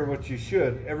 medium rare, which you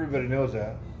should, everybody knows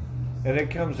that, and it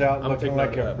comes out I'm looking taking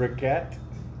like note a of that. briquette,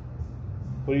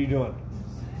 what are you doing?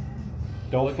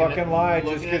 Don't Looking fucking at- lie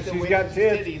just looking at because the she's got waitress's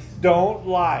tits. titties. Don't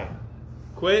lie.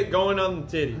 Quit going on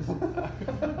the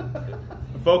titties.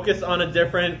 Focus on a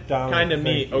different Donald, kind of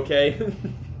meat, thank you. okay?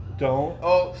 Don't.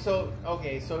 Oh, so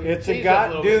okay, so you It's a change up god,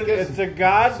 little dude. bit, 'cause- It's a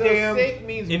goddamn. So steak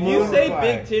means If more. you say Unify.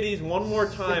 big titties one more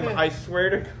time, I swear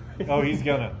to. Oh, he's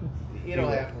gonna. It'll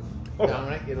happen,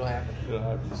 Dominic. It'll happen.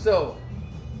 So,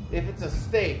 if it's a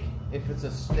steak,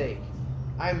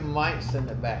 I might send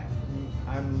it back.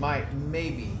 I might,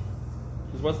 maybe.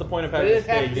 Because what's the point of But having a it'd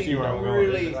have steak to if be you aren't going?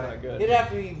 really. It's not good. It'd have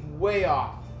to be way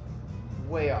off.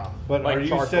 Way off. But Like are you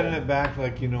charcoal. sending it back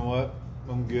like, you know what,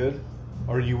 I'm good?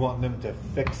 Or you want them to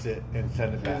fix it and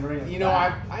send it back? And bring it You know,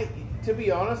 back. I to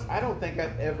be honest, I don't think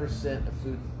I've ever sent a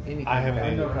food anything. I haven't I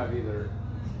back. never have either.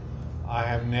 I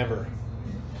have never.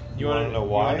 You wanna want to know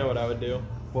why? You want to know what I would do?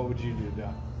 What would you do,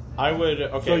 Doc? I would.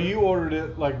 Okay. So you ordered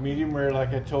it like medium rare,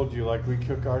 like I told you, like we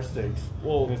cook our steaks.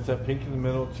 Well- And it's that pink in the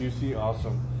middle, juicy,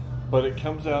 awesome. But it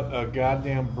comes out a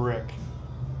goddamn brick.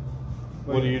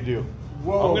 What do you do?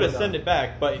 Whoa, I'm going to send it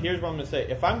back, but here's what I'm going to say.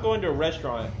 If I'm going to a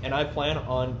restaurant and I plan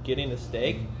on getting a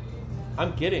steak,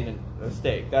 I'm getting a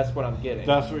steak. That's what I'm getting.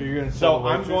 That's what you're going to So tell the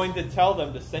I'm waitress? going to tell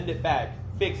them to send it back,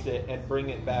 fix it, and bring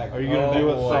it back. Are you going to do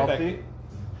it Oh, salty? perfect.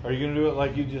 Are you going to do it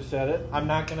like you just said it? I'm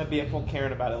not going to be a full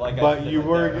Karen about it. Like I But said you right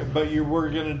were, there. but you were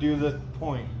going to do the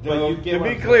point. But you get to what be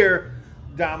I'm saying. clear,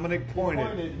 Dominic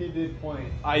pointed. He did point.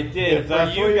 I did If for that's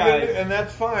what you you're gonna guys. do, and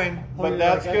that's fine. But Pointed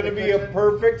that's like at going to the be a kitchen?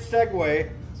 perfect segue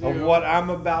of To- what I'm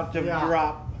about to Yeah.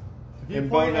 drop. If you in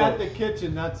point at Bono's. the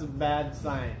kitchen, that's a bad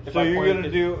sign. If So I you're point going to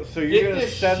at- do. So you're Get going to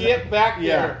this send shit back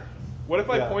Yeah. there. What if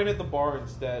I Yeah. point at the bar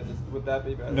instead? Would that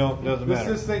be better? No, it doesn't Let's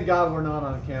matter. just thank God we're not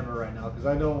on camera right now because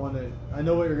I don't want to. I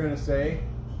know what you're going to say.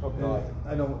 Oh, God.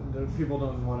 I don't. The people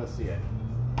don't want to see it.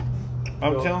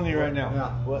 I'm So- telling you right now. Yeah.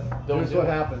 What? Don't Here's do what it.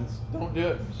 happens. Don't do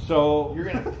it. So You're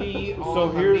gonna pee on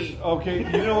So my here's meat. okay.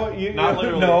 You know what? You Not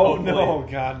literally, No, hopefully. no,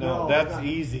 God, no. No, That's God.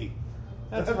 easy.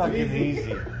 That's That's fucking easy.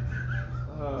 easy.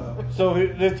 So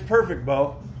it's perfect,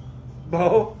 Bo.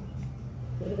 Bo,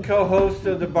 co-host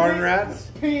of the Barn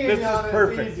Rats. Peeing This is on it's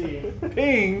perfect. easy.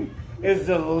 Peeing is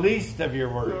the least of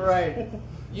your worries. Right.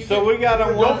 You So can- we got on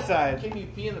don't- one side. Can you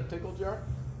pee in a pickle jar?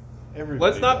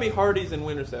 Everybody Let's not be does. Hardee's in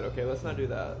Winterset, okay? Let's not do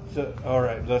that. So, all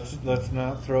right, let's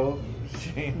not throw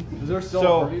shame. Is there still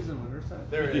So- parties in Winterset?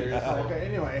 There it is. Yeah. Okay.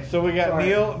 Anyway. So we got Sorry.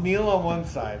 Neil on one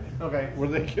side, Okay. where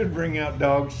they could bring out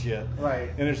dog shit. Right.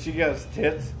 And if she got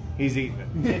tits, he's eating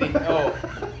it. Titties. Oh,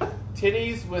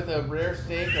 titties with a rare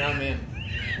steak, and I'm in.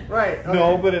 Right. Okay.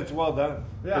 No, but it's well done.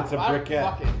 Yeah. It's a I briquette.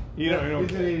 fuck it. You know,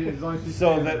 He's gonna eat it as long as she's so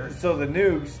standing that there. so the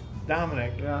Noogs,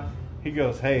 Dominic, Yeah. he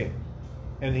goes, hey,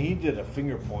 and he did a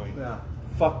finger point. Yeah.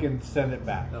 Fucking send it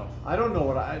back. No. I don't know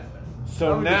what I.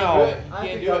 So I would now- just- You I can't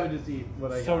think do I it. would just eat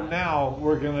what I So got. now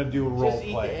we're gonna do role Just eat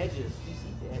the play. edges. Just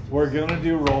eat the edges. We're gonna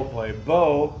do role play.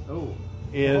 Bo Oh.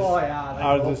 is Oh, yeah, I like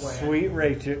are role the playing. sweet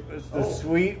waitress, the Oh.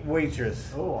 sweet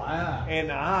waitress, Oh. Yeah.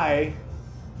 and I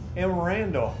am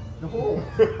Randall. Oh.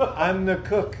 I'm the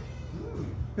cook.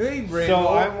 Hey, Brandon. So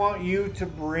I want you to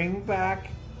bring back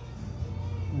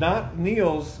not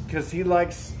Neil's because he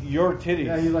likes your titties.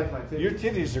 Yeah, you like my titties. Your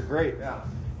titties are great. Yeah.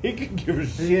 He could give a You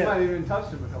shit. might even touch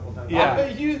him a couple times. Yeah. I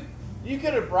bet you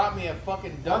could have brought me a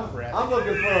fucking dump breast. I'm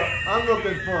looking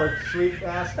for a sweet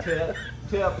ass tip.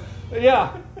 Yeah.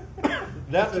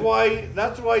 That's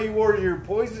why you wore your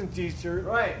poison t-shirt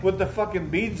Right. with the fucking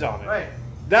beads on it. Right.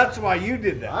 That's why you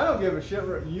did that. I don't give a shit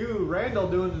what you, Randall,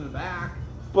 doing in the back.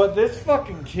 But this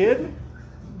fucking kid,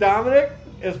 Dominic,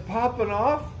 is popping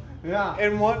off Yeah.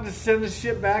 and wanting to send the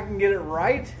shit back and get it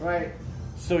right. Right.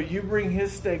 So you bring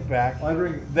his steak back I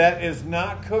bring. that is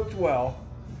not cooked well,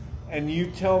 and you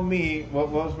tell me what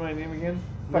was my name again?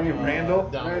 Fucking Randall.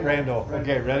 Dominic. Randall.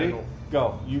 Okay, ready? Randall.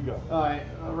 Go. You go. All right,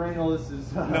 Randall. This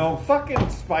is. No, fucking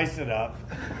spice it up.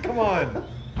 Come on.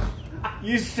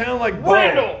 You sound like Bo.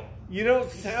 Randall! You don't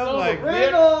sound Son of a like bitch.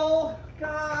 Randall.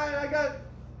 God, I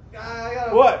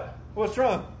got. What? What's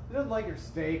wrong? He doesn't like your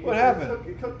steak. What It happened?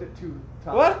 He cooked it too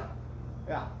tough. What?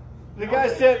 Yeah. The guy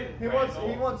said He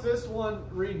wants this one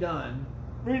redone.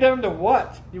 redone to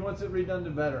what? He wants it redone to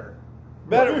better.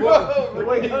 Better. Whoa. The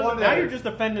way he wanted Now it. you're just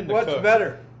offending the What's cook.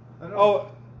 better? I don't know. Oh,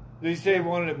 did he say he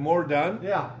wanted it more done?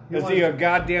 Yeah. Is he a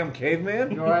goddamn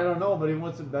caveman? No, I don't know, but he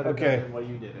wants it better Okay. done than what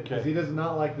you did it. Because Okay. he does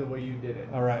not like the way you did it.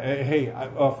 All right. Hey,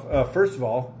 first of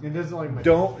all, He doesn't like my. I'm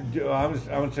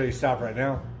going to tell you stop right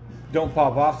now. Don't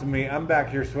pop off to me. I'm back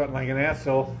here sweating like an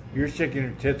asshole. You're shaking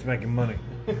your tits making money.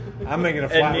 I'm making a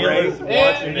flat Neil rate. is And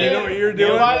watching you know what you're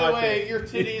doing? By the way, your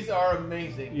titties are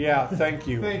amazing. Yeah, thank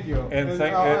you. Thank you. And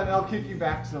I'll kick you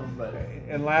back some, but.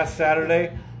 and last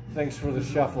Saturday, thanks for the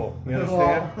shuffle. You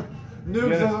understand? Well,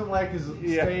 Noobs Yeah. doesn't like his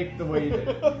Yeah. steak the way you did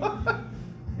it.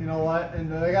 You know what?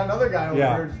 And I got another guy over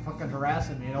Yeah. here just fucking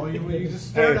harassing me. You know, you just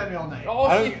stared Hey. at me all night. All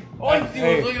I he don't- did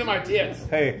hey. was looking at my tits.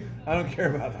 Hey, I don't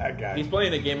care about that guy. He's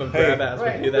playing a game of Hey. grab ass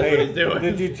Right. with you. That's Hey, what he's doing.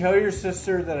 did you tell your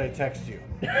sister that I text you?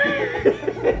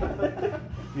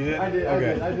 You did? I did.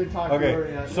 Okay. I did talk Okay. to her.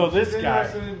 Yeah. So She's this guy.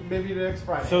 interested in maybe next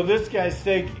Friday. So this guy's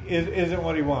steak isn't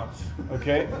what he wants.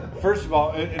 Okay. First of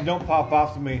all, and don't pop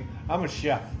off to me. I'm a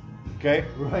chef. Okay?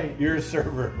 Right. You're a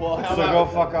server. Well, how so about, go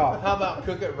fuck off. How about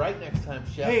cook it right next time,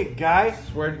 chef? Hey, guy.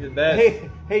 Swear to that.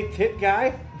 Hey, tit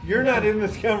guy. You're not in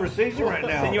this conversation right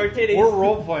now. Senor Titties. We're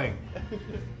role playing.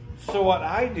 So what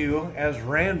I do as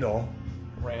Randall,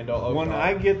 Randall. when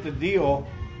I get the deal,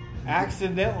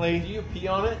 accidentally. Do you pee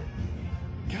on it?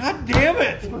 God damn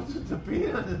it! What's with the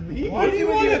peanut and me? Why do you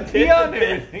What want do to you pee do? on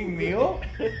everything, Neil?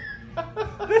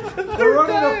 This is the We're third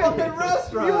running time. a fucking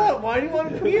restaurant. Why do you want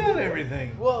to pee on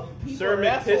everything? Well, people Sir are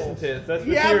assholes. McPiss and Tits. That's what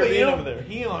Yeah, you're but you being don't over there.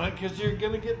 pee on it because you're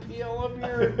gonna get pee all over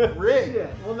your rig.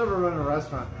 Shit, we'll never run a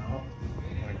restaurant now.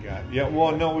 Oh my god. Yeah.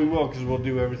 Well, no, we will because we'll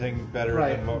do everything better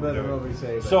Right, than what we're better doing. what we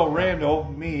say, but- So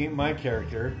Randall, me, my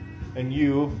character, and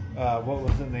you. What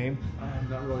was the name? I'm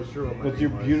not really sure what my With your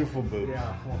name was. beautiful boobs.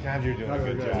 Yeah. God, you're doing a They're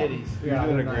good good. job. Titties. You're Yeah,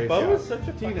 doing a they're great nice. Bo job. is such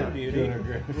a Tina. fucking You're beauty. doing a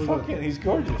great. Fucking, he's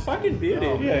gorgeous. Fucking beauty.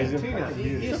 Oh, Yeah, he's a Tina. fucking He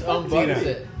beauty. just Tina. unbuttons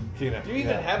it. Tina. Do you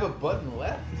even have a button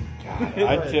left? God,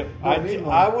 I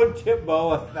would tip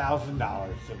Bo $1,000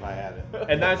 if I had it.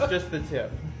 And that's just the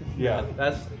tip. Yeah.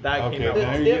 That Okay, came out. now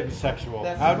you're tip. getting sexual.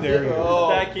 That's How the dare tip. you? Oh.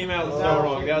 That came out so That's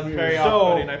wrong. That was very So,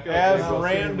 off-putting. I feel as like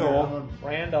Randall,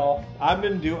 Randall. I've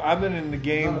been in the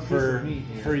game Not a piece for of meat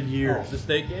here. years. The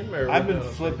steak game? Or I've been no?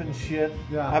 flipping shit.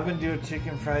 Yeah. I've been doing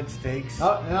chicken fried steaks.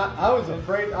 And I was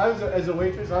afraid. As a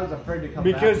waitress, I was afraid to come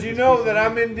back. Because with you this know piece that of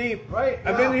I'm meat. in deep. Right.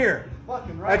 I've yeah. been here.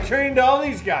 Fucking I right. trained all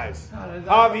these guys. God,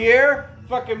 Javier,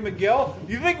 fucking Miguel.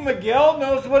 You think Miguel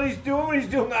knows what he's doing when he's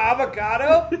doing the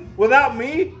avocado without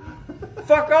me?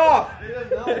 Fuck off. He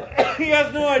doesn't know. He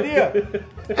has no idea.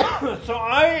 So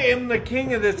I am the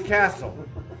king of this castle.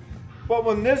 But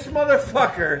when this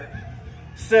motherfucker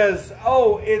says,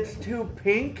 "Oh, it's too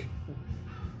pink,"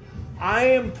 I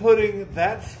am putting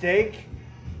that steak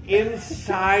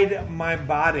inside my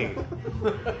body.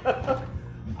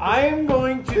 I am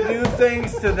going to do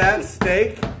things to that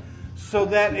steak so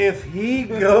that if he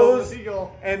goes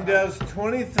and does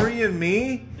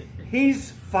 23andMe,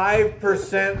 he's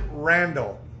 5%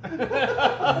 Randall.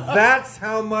 That's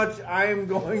how much I am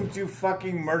going to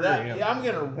fucking murder him. Yeah, I'm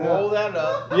gonna roll that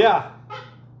up. Yeah.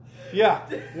 Yeah.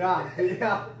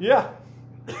 Yeah. Yeah.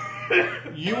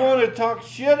 You want to talk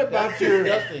shit about That's your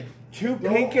disgusting. two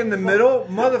pink in the middle?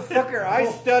 Motherfucker, I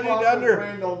studied Fuck under...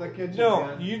 Randall in the kitchen. No,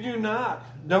 man. you do not.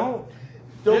 Don't.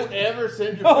 Don't ever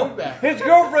send your No, food back. his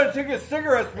girlfriend took his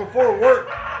cigarettes before work.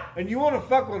 And you want to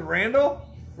fuck with Randall?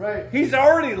 Right. He's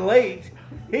already late.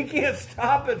 He can't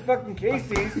stop at fucking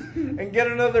Casey's and get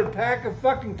another pack of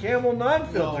fucking Camel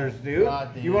non-filters, No, dude.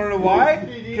 goddamn. You want to know why?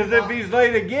 He- Because if he's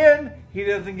late again, he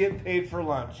doesn't get paid for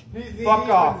lunch. He's Fuck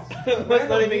off. Let's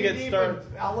not even get started.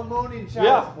 Alimony and child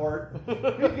Yeah. support.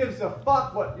 He gives a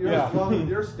fuck what you're Yeah. wrong with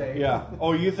your steak. Yeah.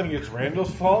 Oh, you think it's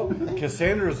Randall's fault?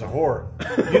 Cassandra's a whore.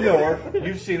 You know her.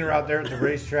 You've seen her out there at the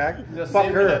racetrack. Just Fuck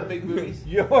save her. that big booties.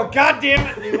 You, oh, God damn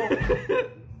it, Neil.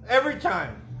 Every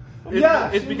time.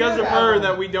 It's she because did of have her one.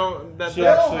 that we don't. That She They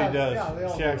all actually have- does. yeah, they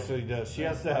all She do. actually does. She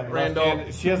has that Randall.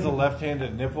 left-handed. She has a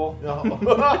left-handed nipple. No.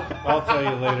 I'll tell you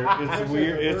later. It's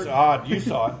weird. It's odd. You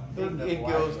saw it. It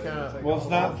goes kind of. Well, it's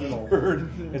not the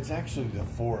third. It's actually the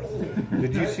fourth.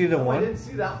 Did you see the I one? didn't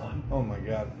see that one. Oh my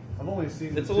god. I've only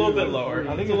seen. It's the a little two. bit lower.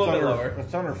 I think It's a little on bit her. lower.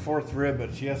 It's on her fourth rib,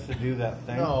 but she has to do that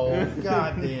thing. No,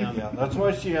 goddamn. Yeah, that's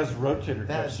why she has rotator cuff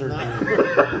That's surgery.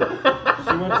 not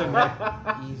She went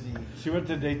to easy. she went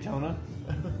to Daytona,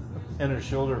 and her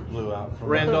shoulder blew out from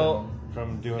Randall,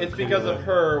 from doing. It's because of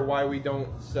her why we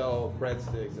don't sell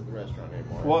breadsticks at the restaurant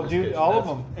anymore. Well, This dude, kitchen. all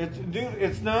of That's- them.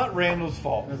 It's not Randall's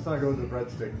fault, Let's not go to the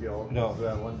breadstick deal. No.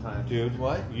 That one time. dude.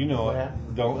 What? You know What it.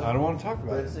 happened? Don't. I don't want to talk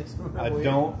about it. Breadsticks? I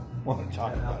don't want to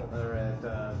talk about it. They're at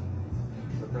the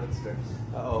breadsticks.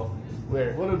 Uh-oh.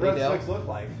 Where? What do Liddell? breadsticks look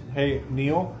like? Hey,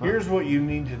 Neil. Here's what you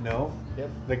need to know. Yep.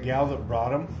 The gal that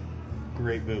brought them,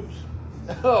 great boobs.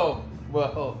 Oh,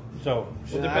 well. So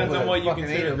It I depends on would've what you fucking ate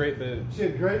consider 'em. great food. She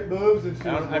had great boobs and she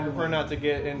was. I prefer not to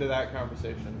get into that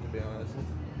conversation, to be honest.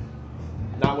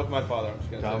 Not with my father. I'm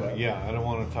just gonna say that. yeah, I don't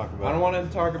want to talk about. I don't want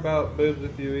to talk about boobs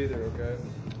with you either. Okay.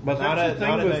 But Not that's a- the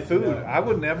not thing a with nice food. note. I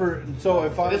would never. So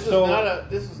if I This so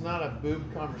is not a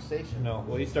boob conversation. no.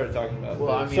 Well, you started talking about.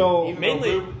 Well, I boobs. mean, So,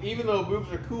 mainly- even though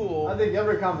boobs are cool, I think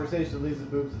every conversation leads to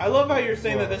boobs. I love how you're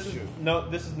saying Well, that this is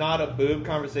shoot. this is not a boob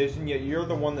conversation. Yet you're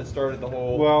the one that started the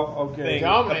whole Well, okay. thing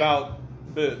Dominic. about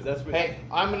boobs. That's what. hey,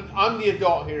 I'm the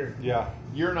adult here. Yeah.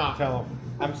 You're not. Tell him.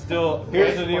 I'm still.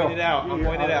 Here's I'm the deal. pointing it out. I'm Here,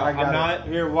 pointing it out. I got I'm it. not.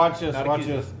 Here, watch this. not Watch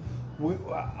accusing. this. We,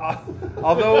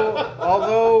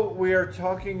 although we are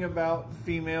talking about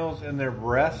females and their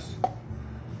breasts,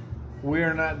 we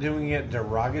are not doing it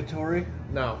derogatory.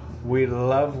 No. We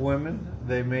love women.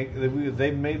 They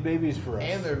made babies for us.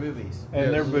 And their boobies.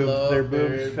 And their Love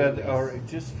boobs fed. boobies. Or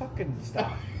just fucking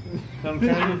stop. I'm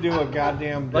trying to do a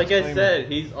goddamn. Like I disclaimer.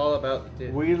 said, he's all about the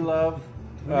tits. We love.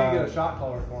 We need to get a shot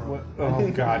caller for him.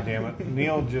 Oh god damn it!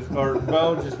 Neil just or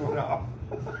Bo just went off.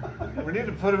 We need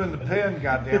to put him in the pen.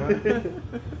 God damn it!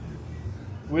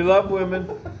 We love women.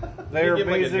 They are Give,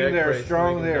 like, a amazing. neck They are brace so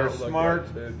strong. we They can are don't look smart.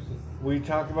 at boobs. We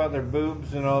talk about their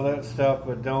boobs and all that stuff,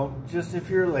 but don't just if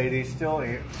you're a lady, still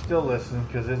listen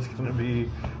because it's going to be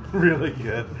really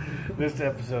good. This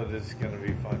episode is going to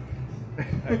be fun.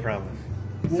 I promise.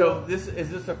 So is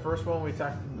this the first one we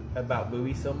talked about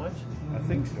boobies so much? I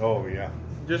think so. Oh yeah.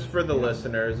 Just for the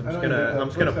listeners, I'm I just don't gonna even- I'm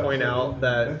just gonna first point episode out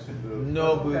that mentioned boobs.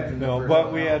 No Okay. boobs in the No, first but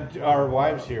one. we had our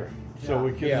wives here, so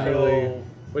we could Yeah. really.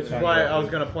 which is why I was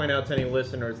gonna point out to any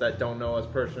listeners that don't know us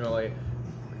personally.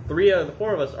 3 out of the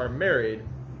 4 of us are married,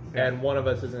 and one of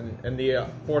us isn't, and the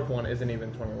fourth one isn't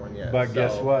even 21 yet. But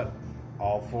guess So, what?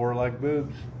 All 4 like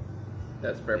boobs.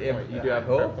 That's a fair Yeah, point. You I do have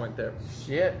a fair hope. point there.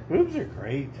 Shit. Boobs are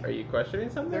great. Are you questioning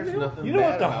something? There's Neil? nothing. You know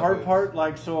what bad the about hard boobs. part?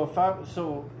 Like, so if I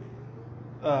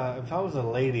was a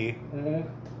lady,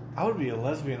 I would be a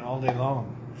lesbian all day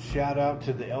long. Shout out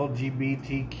to the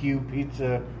LGBTQ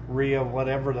pizzeria,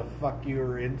 whatever the fuck you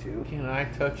were into. Can I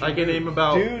touch you? I can name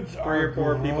about Dudes 3 are or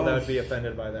 4 people that would be gross.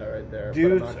 offended by that right there. but I'm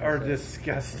Dudes not gonna are say it.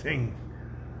 disgusting.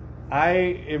 I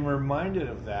am reminded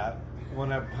of that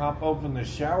when I pop open the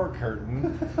shower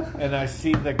curtain and I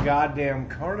see the goddamn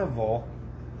carnival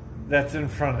that's in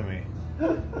front of me.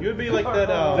 You would be like that.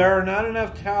 There are not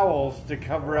enough towels to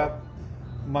cover up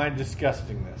my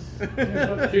disgustingness.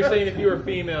 So you're saying if you were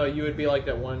female, you would be like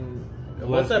that one.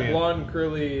 What's that Lesbian. blonde,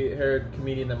 curly-haired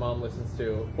comedian that mom listens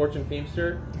to? Fortune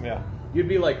Feimster. Yeah. You'd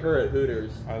be like her at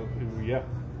Hooters. Yeah.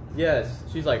 Yes,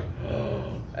 she's like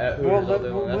at Hooters Well, all day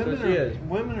long. That's what she is.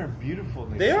 women are beautiful.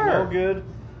 And They smell are. good,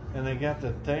 and they got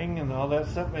the thing and all that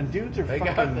stuff. And dudes are They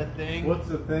got fucking the thing. What's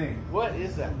the thing? What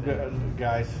is that thing?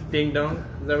 guys. Ding dong.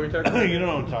 Is that what you're talking about? You know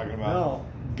what I'm talking about. No.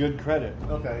 Good credit.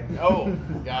 Okay. Oh,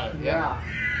 got it. Yeah.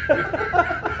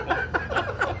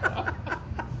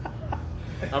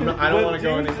 I'm not, I don't want to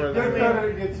go any Good further.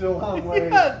 credit gets you a long way.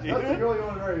 Yeah, dude. That's a girl you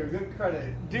want to marry. Good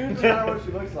credit. Dudes Doesn't matter what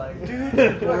she looks like. Dudes are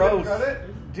Good gross.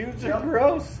 credit? Dudes are Yep.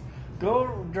 gross.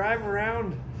 Go drive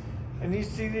around, and you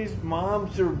see these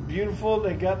moms who are beautiful.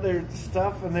 They got their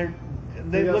stuff, and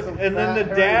they got look, some and then the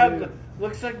fat, dad hairy dude.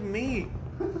 looks like me.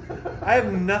 I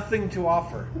have nothing to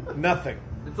offer. Nothing.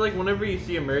 It's like whenever you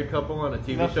see a married couple on a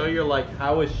TV Nothing. show, you're like,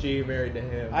 how is she married to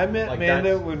him? I met like, Amanda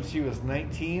that's- when she was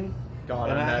 19, God,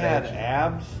 and I'm I that had age.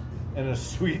 abs and a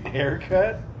sweet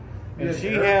haircut. You And had she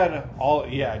hair? had all,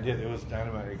 yeah, I did. It was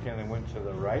dynamite. It kind of went to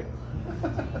the right.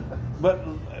 But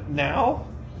now,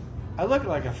 I look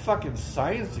like a fucking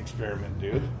science experiment,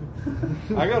 dude.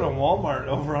 I go to Walmart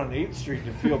over on 8th Street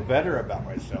to feel better about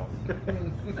myself.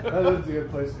 That is a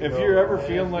good place to If go. you're ever Yeah,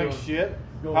 feeling like go- shit,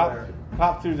 go pop, there.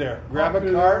 pop through there. Grab Pop a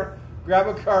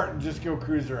through cart, and just go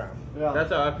cruise around. Yeah.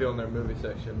 That's how I feel in their movie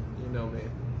section. You know me.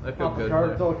 I feel Pop the good. car,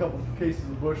 there. throw a couple cases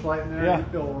of Busch Light in there. Yeah. You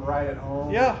feel right at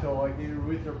home. Yeah. You feel like you're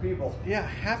with your people. Yeah,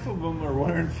 half of them are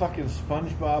wearing fucking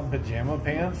SpongeBob pajama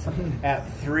pants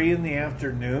at 3 in the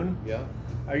afternoon. Yeah.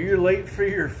 Are you late for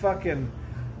your fucking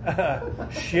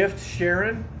shift,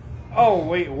 Sharon? Oh,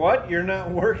 wait, what? You're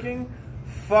not working?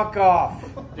 Fuck off.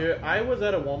 Dude, I was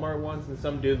at a Walmart once and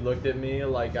some dude looked at me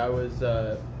like I was,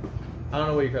 I don't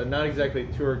know what you call it, not exactly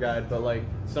a tour guide, but like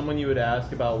someone you would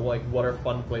ask about like what are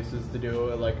fun places to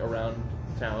do like around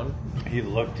town. He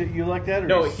looked at you like that? Or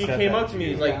No, he said came that up to me.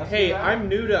 you? He's like, asked "Hey, you that?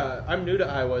 I'm new to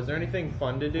Iowa. Is there anything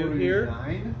fun to do here?"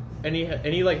 49? And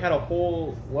he like had a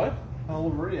whole what? How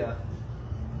old were you?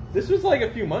 This was like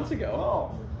a few months ago.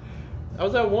 Oh. I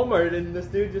was at Walmart and this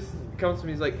dude just comes to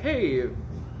me. He's like, "Hey,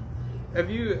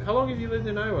 how long have you lived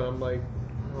in Iowa?" I'm like,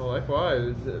 "Well,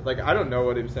 FYI, like I don't know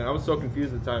what he was saying. I was so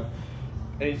confused at the time."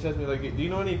 And he says to me like, "Do you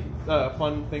know any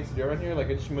fun things to do around here? Like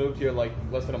I just moved here like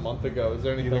less than a month ago. Is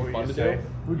there You anything know what fun you to say? do?"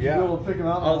 Would you Yeah. be able to pick them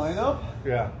out in the I'll- lineup?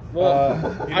 Yeah. Well,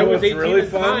 you I know was what's 18 really at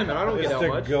the fun? time, and I don't is get out to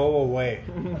much. go away.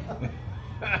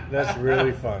 That's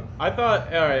really fun. I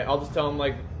thought, all right, I'll just tell him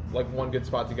like one good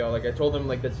spot to go. Like I told him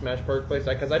like that Smash Burger place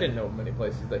because I didn't know many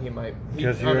places that he might.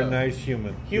 Because I don't you're a know. nice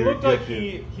human. He You're looked a like good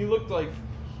dude. he looked like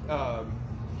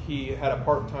he had a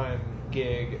part-time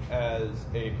gig as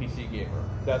a PC gamer.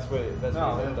 That's what he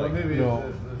looked like. maybe No,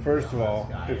 it's- first of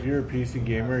all, if you're a PC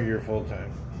gamer, you're full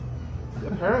time.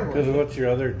 Because Apparently, what's your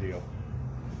other deal?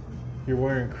 You're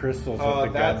wearing crystals at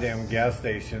the that's- goddamn gas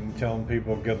station, telling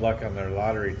people good luck on their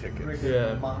lottery tickets. drinking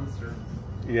Yeah. Monster.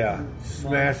 Yeah,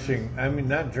 smashing. I mean,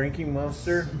 not drinking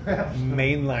Monster,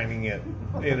 mainlining it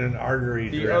in an artery.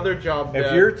 the drip. other job If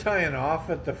that you're tying off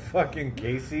at the fucking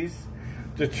Casey's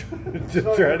to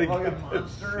So try to fucking get that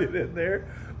monster. shit in there.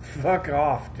 Fuck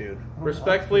off, dude.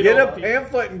 Respectfully, Get a don't-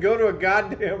 pamphlet and go to a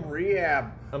goddamn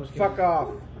rehab. I'm just Fuck off.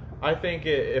 I think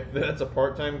if that's a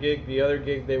part-time gig, the other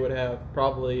gig they would have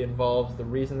probably involves the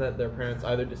reason that their parents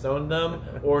either disowned them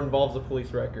or involves a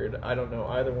police record. I don't know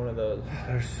either one of those.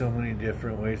 There's so many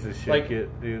different ways to shake Like-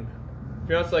 it, dude. To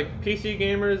be honest, like PC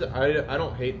gamers, I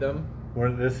don't hate them.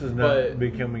 This is not But-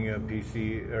 becoming a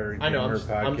PC or I know. gamer I'm just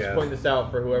pointing podcast. this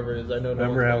out for whoever it is. I know. No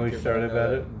Remember one's how going we to, started but I know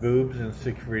about it? Boobs and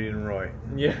Siegfried and Roy.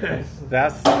 that. Yes.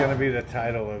 That's going to be the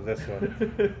title of this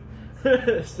one.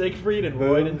 Siegfried and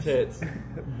Royd and tits.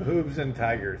 Boobs and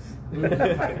tigers.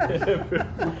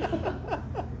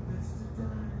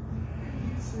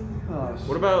 Oh,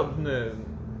 What about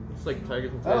it's like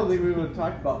tigers and tits? I don't think we would have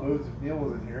talked about boobs if Neil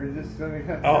wasn't here. He's just going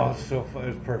to Oh, it's so fun.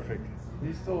 It's perfect.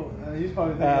 He's still. He's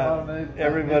probably thinking about it.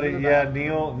 Everybody, in the yeah, back.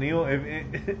 Neil.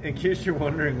 In case you're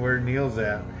wondering where Neil's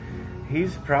at,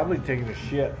 he's probably taking a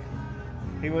shit.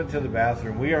 He went to the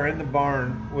bathroom. We are in the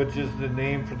barn, which is the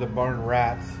name for the barn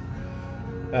rats.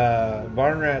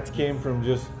 Barn rats came from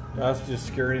just us just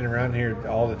scurrying around here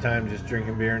all the time, just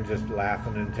drinking beer and just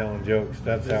laughing and telling jokes.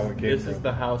 That's how it came This from. is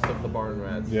the house of the barn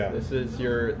rats. Yeah. This is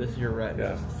your rat Yeah,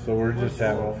 nest. so we're just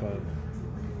having fun.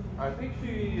 I think she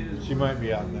is. She might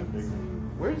be out in that big one.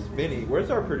 Where's Vinny? Where's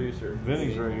our producer?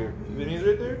 Vinny's right here. Vinny's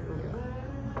right there.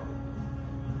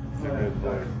 He's a good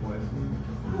boy.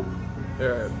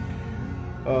 There.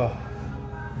 Oh,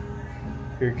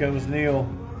 here comes Neil,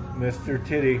 Mr.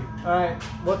 Titty. All right.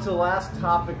 What's the last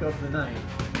topic of the night?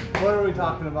 What are we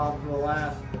talking about for the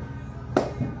last?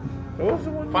 What was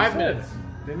the one? you 5 said? minutes.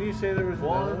 Didn't you say there was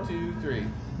another 1, 2, 3.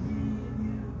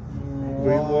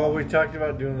 We talked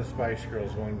about doing the Spice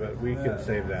Girls one, but we can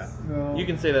save that No. You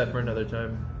can say that for another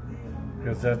time.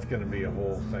 because that's going to be a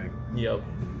whole thing. Yep.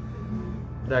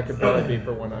 That could probably be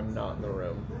for when I'm not in the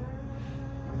room.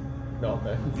 No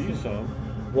offense. You saw them.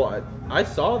 What? I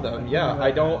saw them. Yeah, I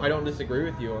don't disagree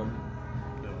with you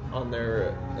on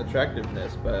their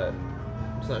attractiveness, but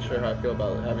I'm just not sure how I feel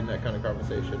about having that kind of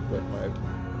conversation with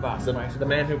the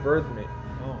man who birthed me.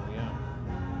 Oh, yeah.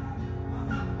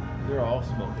 They're all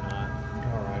smoking hot.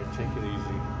 All right, take it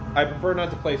easy. I prefer not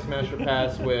to play Smash or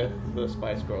Pass with the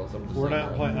Spice Girls. I'm just We're saying not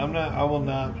that. playing. I will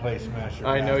not play Smash. Or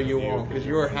I know Pass you with won't because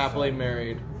you are you're happily son.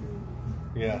 married.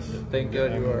 Yes. Thank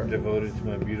God you I'm are. devoted to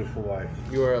my beautiful wife.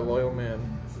 You are a loyal man.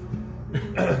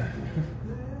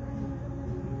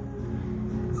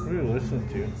 What are you listening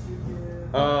to?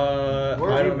 I Can you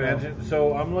don't know. imagine?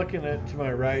 So I'm looking at to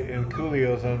my right, and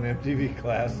Coolio's on MTV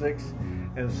Classics,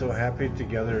 and So Happy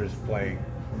Together is playing.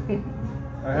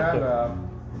 I had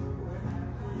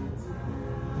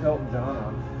Elton John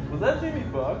on. Was that Jamie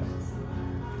Foxx?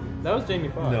 That was Jamie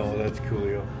Foxx. No, that's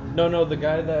Coolio. No, the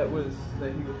guy that he was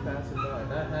passing by.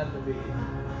 That had to be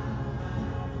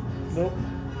Nope.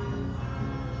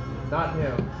 not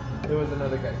him. There was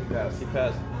another guy he passed. He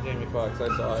passed Jamie Foxx. I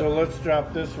saw it. So let's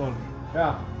drop this one.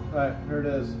 Yeah. All right. Here it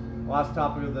is. Last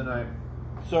topic of the night.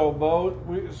 So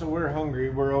we're hungry.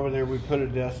 We're over there. We put a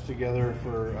desk together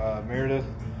for Meredith,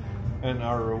 and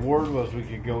our reward was we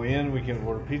could go in, we could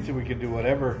order pizza, we could do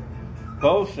whatever.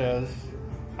 Bo says,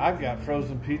 "I've got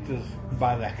frozen pizzas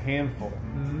by the handful,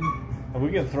 and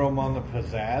we can throw them on the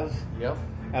pizzazz." Yep.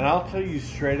 And I'll tell you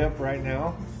straight up right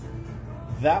now,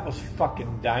 that was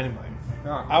fucking dynamite.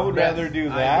 Yeah. I would Best rather do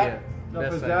idea. that No,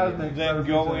 Best pizzazz idea. makes better than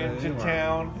go pizza than into anywhere.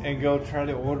 town and go try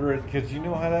to order it, because you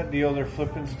know how that deal, they're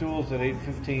flipping stools at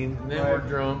 8:15. And then Right. we're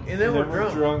drunk. And And then then we're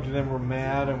drunk. and then we're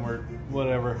mad, and we're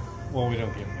whatever. Well, we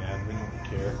don't get mad. We don't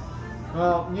care.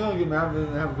 Well, you don't get mad if it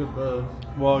doesn't have good boobs.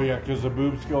 Well, yeah, because the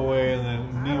boobs go away, and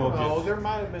then Neil Oh, gets. there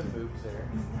might have been boobs there.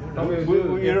 I mean, We-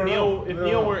 dude, we- you If don't Neil, know. if We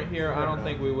Neil don't weren't know. here, We I don't don't know.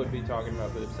 think we would be talking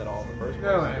about boobs at all in the first place.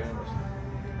 No to way.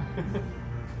 be honest.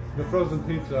 the frozen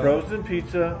pizza. Frozen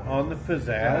pizza on the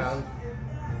pizzazz.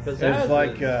 Pizzazz It's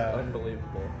like, is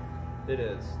unbelievable. It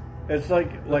is. It's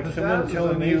like pizzazz someone is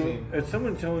telling you. amazing. It's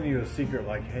someone telling you a secret.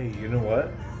 Like, hey, you know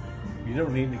what? You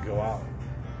don't need to go out.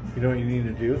 You know what you need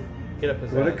to do? Get a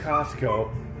Go to pizzazz. Costco.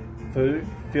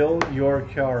 Fill your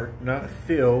cart. Not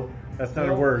fill. That's not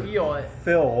a word. Feel it.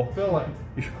 Fill. Fill it.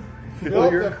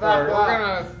 Fill your the fuck cart. up. We're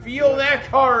gonna feel that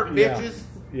cart, Yeah. bitches.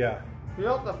 Yeah.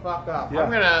 Fill the fuck up. Yeah.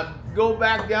 I'm gonna go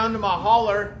back down to my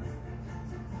holler.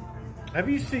 Have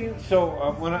you seen?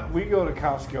 So we go to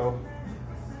Costco,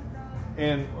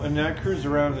 and when I cruise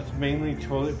around, it's mainly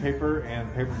toilet paper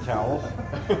and paper towels.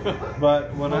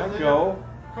 But when I go,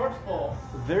 Cart's full.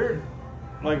 they're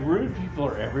like rude people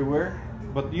are everywhere.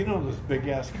 But you know those big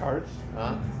ass carts?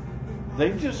 Huh?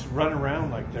 They just run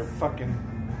around like they're fucking.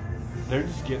 They're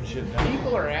just getting shit done.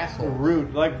 People are They're assholes.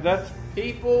 rude. Like that's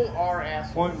People are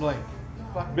assholes. point blank.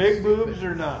 fucking Big stupid. boobs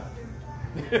or not.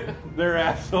 They're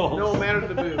assholes. No matter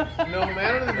the boobs. No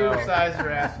matter the boob size,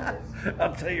 they're assholes.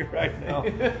 I'll tell you right now.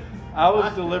 I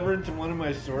was delivering to one of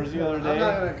my stores the other I'm not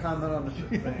day. going to comment on the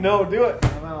thing. No, do it.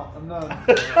 I'm out. I'm not.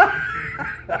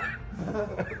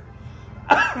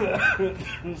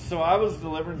 So I was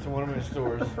delivering to one of my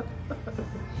stores,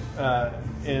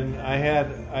 and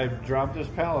I dropped this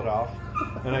pallet off,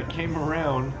 and I came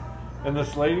around, and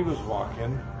this lady was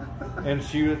walking, and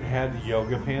she had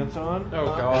yoga pants on, Oh,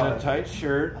 and God. a tight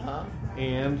shirt,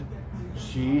 and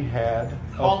she had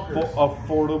Bonkers.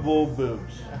 affordable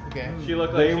boobs. Okay. She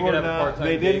looked like They she were could have a not. part-time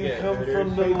They gig didn't at come Hooters.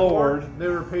 from the Paid for. Lord. They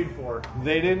were paid for.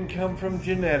 They didn't come from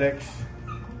genetics.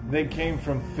 They came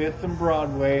from 5th and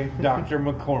Broadway, Dr.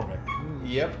 McCormick.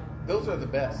 Yep. Those are the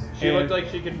best. She And- looked like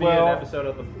she could be well, in an episode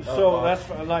of the. So Fox.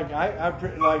 that's like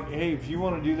like, hey, if you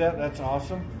want to do that, that's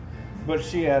awesome. But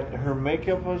she had her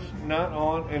makeup was not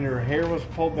on, and her hair was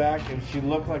pulled back, and she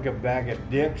looked like a bag of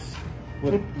dicks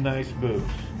with nice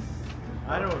boobs.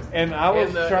 I don't. And I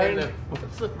was trying.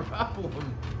 What's the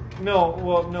problem? No,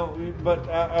 well, no, but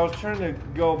I was trying to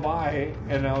go by,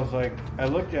 and I was like, I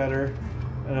looked at her,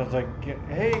 and I was like,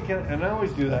 hey, and I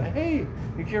always do that. Hey,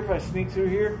 you care if I sneak through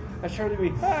here? I try to be,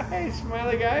 hey,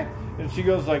 smiley guy. And she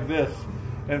goes like this.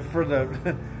 And for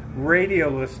the radio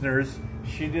listeners,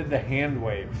 she did the hand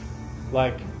wave,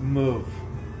 like move.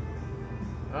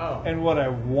 Oh. And what I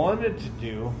wanted to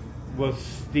do was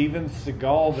Steven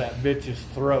Seagal that bitch's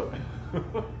throat.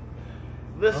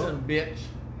 Listen, bitch.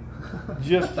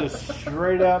 Just a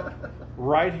straight up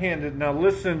right-handed. Now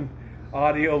listen,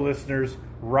 audio listeners,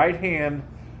 right hand,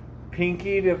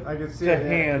 pinky to, I can see to it, yeah,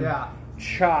 hand, yeah.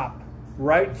 chop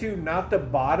right to not the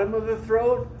bottom of the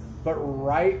throat, but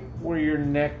right where your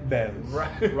neck bends.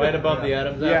 right above the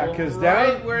Adam's Yeah, apple. because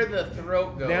Right down where the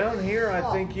throat goes. down here,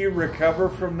 I think you recover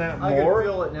from that I can more.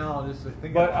 feel it now. Just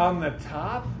thinking But about on the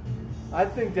top, I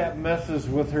think that messes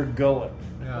with her gullet.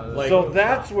 it. Yeah, the Like- So throat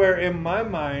that's chop. where, in my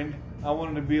mind, I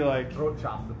wanted to be like, throat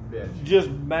chop the bitch. just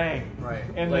bang. Right.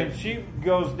 And Like- then she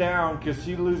goes down because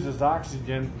she loses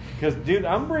oxygen. Because, dude,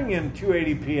 I'm bringing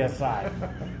 280 PSI.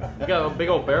 You got a big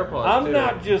old bear paws. I'm too.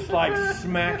 not just like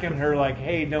smacking her like,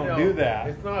 hey, don't No, do that.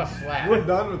 It's not a slap. We're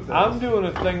done with this. I'm doing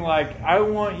a thing like, I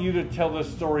want you to tell this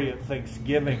story at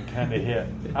Thanksgiving kind of hit.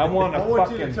 I want I to want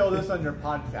fucking. you to tell this on your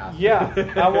podcast. Yeah,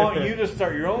 I want you to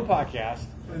start your own podcast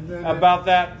And then about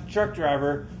that truck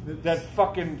driver that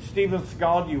fucking Steven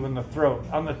Seagal'd you in the throat.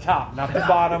 On the top, not the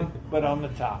bottom, but on the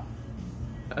top.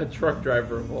 a truck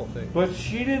driver of all things. But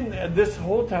she didn't, this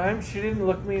whole time, she didn't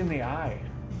look me in the eye.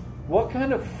 What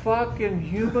kind of fucking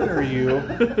human are you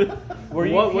where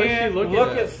you What was she can't looking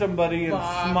look at? at somebody and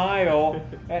Fuck. smile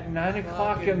at 9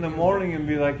 o'clock in the Fucking morning and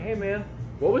be like, hey man,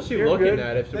 What was she You're looking good.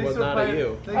 at if it Thanks was for not buying- at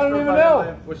you? thanks I don't for even buying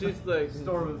know. my Was she like?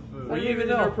 Store with food. Were I you don't even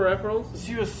using her know. peripherals?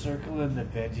 She was circling the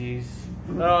veggies.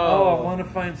 Oh, Oh, I want to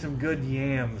find some good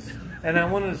yams. And I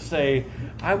want to say,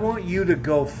 I want you to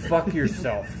go fuck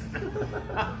yourself.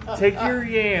 Take your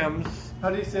yams. How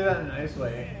do you say that in a nice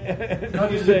way? How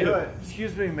do you say, do it?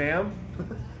 excuse me, ma'am.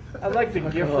 I'd like to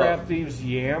gift wrap these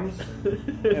yams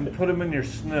and put them in your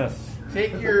snus.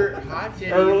 Take your hot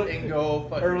titties Early- and go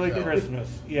fuck Early yourself.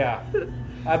 Christmas, yeah.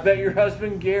 I bet your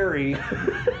husband Gary,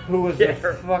 who was a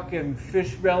fucking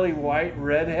fish belly white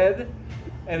redhead,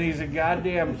 and he's a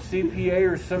goddamn CPA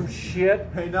or some shit.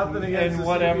 Hey, nothing against and the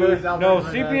whatever. CPAs out No,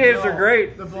 there, man. CPAs No, are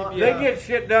great. the blo- They yeah. get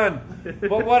shit done.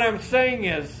 But what I'm saying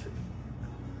is,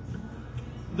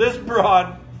 this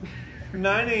broad,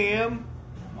 9 a.m.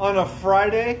 on a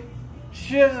Friday,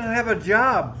 she doesn't have a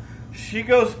job. She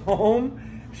goes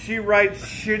home, she writes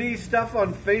shitty stuff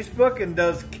on Facebook and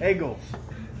does kegels.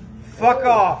 Fuck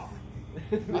off.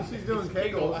 She's doing It's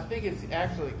Kegel. I kegels. think it's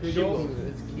actually Kegels? Kegels.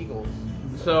 It's Kegels.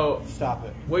 so Stop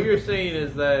it. what you're saying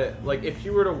is that, like, if she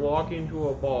were to walk into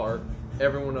a bar,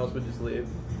 everyone else would just leave.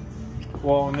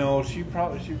 Well, no, she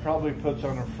probably puts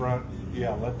on her front.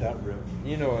 Yeah, let that rip.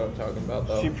 You know what I'm talking about,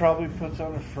 though. She probably puts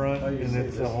on her front, Oh, you and say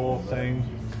it's this a whole all the thing.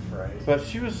 Jesus Christ. But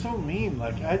she was so mean.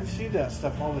 Like, I'd see that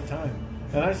stuff all the time.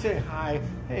 And I say, hi,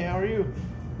 hey, how are you?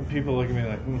 And people look at me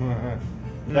like,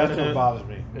 that's what bothers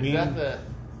me.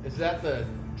 Is that the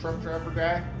truck driver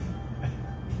guy?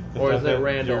 Or is that it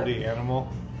Randall? dirty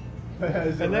animal?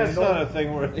 Is it And that's Randall? not a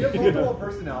thing where, You have multiple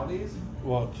personalities?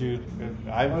 well, dude,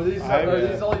 Are these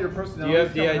all your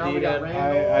personalities? Do you have coming out? DID, We got Dad?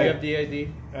 Randall. Do you have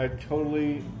DID? I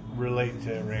totally relate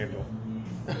to Randall.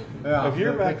 Yeah, If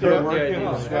you're the- back the there Yeah, working yeah,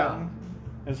 and yeah. sweating,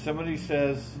 and somebody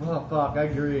says, Oh fuck, I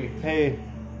agree. hey,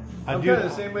 I I'm do. kind of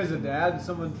the same way as a dad.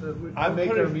 Someone I I'm make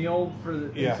their putting- meal for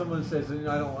the. Yeah. And someone says,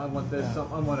 I want this. Yeah.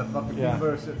 I want a fucking Yeah.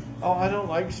 burger. Oh, I don't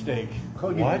like steak. I'll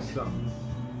give What? you some.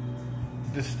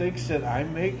 The steaks that I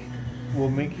make will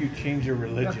make you change your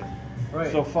religion.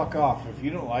 Right. So fuck off if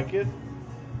you don't like it.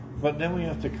 But then we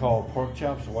have to call pork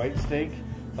chops white steak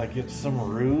like it's some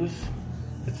ruse.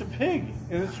 It's a pig,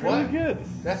 and it's really What? good.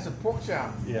 That's a pork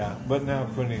chop. Yeah, but now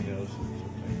Quinny knows.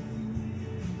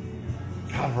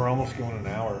 God, we're almost going an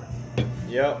hour.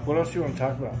 Yep. What else do you want to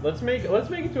talk about? Let's make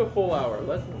it to a full hour.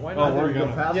 Why Oh, not? we're Go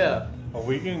gonna. past Yeah. Oh,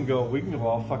 we can go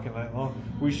all fucking night long.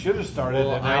 We should have started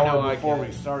Well, an I know hour I before can.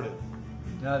 we started.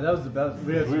 Yeah, that was the best.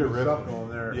 We had We were some good stuff ripping. going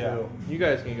there Yeah. too. You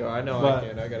guys can go. I know But- I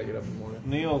can't. I gotta get up in the morning.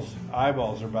 Neil's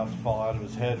eyeballs are about to fall out of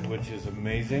his head, which is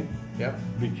amazing Yep.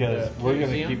 because Yeah. we're Can you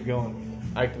gonna see 'em? keep going.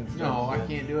 I can. No, I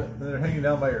can't do it. And they're hanging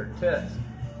down by your tits.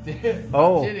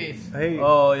 Oh, Titties. hey.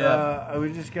 Oh, yeah.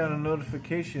 we just got a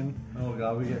notification. Oh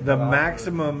god, we get The cut off.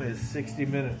 maximum is 60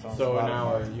 minutes on So an Spotify.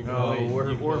 hour. You can No, only, we're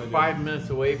you can we're only do- 5 minutes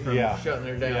away from Yeah. shutting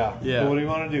her down. Yeah. Yeah. So what do you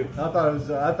want to do? I thought it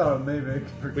was. I thought it maybe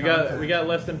for We content. got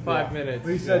less than 5 Yeah. minutes.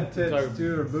 We said Yeah. tits Sorry.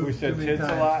 too, or boobs We said too many tits a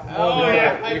times. lot. Oh, no,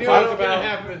 yeah. we I knew it talked was going about- to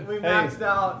happen. We Hey. maxed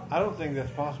out. I don't think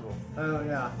that's possible. Oh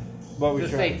yeah. But we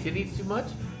Just tried. say titties too much?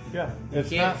 Yeah. You It's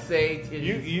can't not. say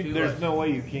titties You too there's much. no way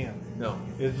you can. No.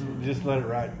 It's just let it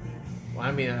ride. Well,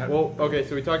 I mean, Well, okay,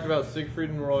 so we talked about Siegfried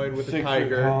and Roy with the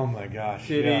tiger, Oh my gosh.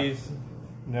 yeah. titties.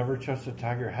 Never trust a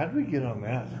tiger. How did we get on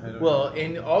that? I don't well,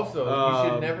 and also, you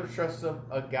should Um, never trust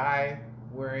a guy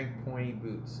wearing pointy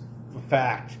boots.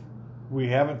 Fact. We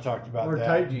haven't talked about Or that.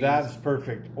 tight jeans. That's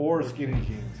perfect. Or skinny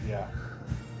jeans. Yeah.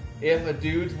 If a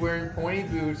dude's wearing pointy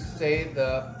boots, stay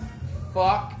the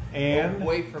fuck And-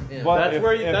 away from him. But That's if-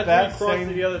 where if you that cross same-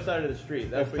 to the other side of the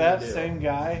street. That's If what that you do. same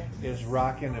guy is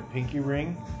rocking a pinky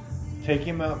ring, take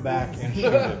him out back and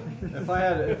shoot him. If I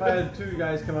had two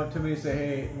guys come up to me and say,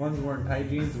 hey, one's wearing tight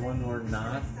jeans, one wearing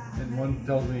not, and one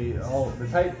tells me, oh, the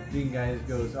tight jean guy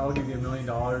goes, I'll give you $1 million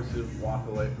to walk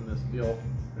away from this deal,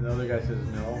 and the other guy says,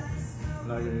 no, I'm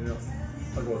not gonna do.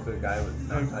 I'll go with the guy with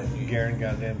not tight jeans. Garen,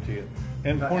 goddamn to you.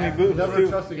 And Not- pointy boots Never too.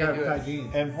 trust a guy Can't with do it. tight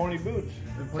jeans. And pointy boots.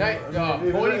 And Tight, I mean,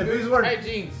 if- pointy if he's boots, wearing- tight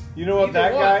jeans. You know what Either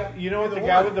that one. guy? You know what the Either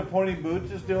guy one. with the pointy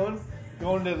boots is doing?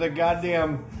 Going to the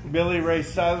goddamn Billy Ray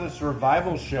Cyrus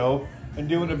revival show and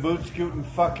doing a boot scoot and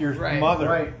fuck your Right, mother.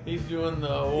 right. He's doing the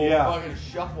whole Yeah. fucking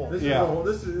shuffle. This Yeah. is a whole,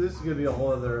 this is gonna be a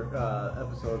whole other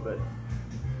episode, but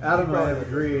Adam and I have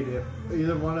agreed if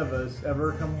either one of us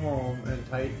ever come home in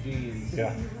tight jeans,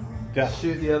 Yeah. Death.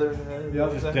 Shoot the other in the head. Yeah,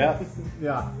 Just death.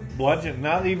 yeah, Bludgeon.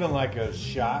 Not even like a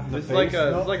shot in the It's face. like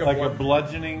a, it's like a, like a one-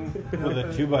 bludgeoning with a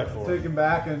 2x4. take him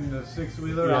back in the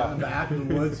 6-wheeler Yeah. out in the back of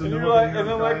the woods. So And no you're one like, can and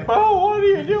hear they're him like, cry. Bo, what are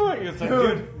you doing? It's like,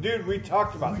 Dude. dude, we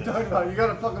talked about We this. talked about it. You got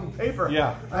a fucking paper.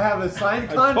 Yeah. I have a signed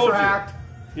I told you. contract.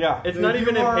 Yeah. It's If not you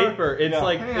even in are- paper. It's Yeah.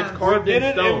 like Man, it's carved We did in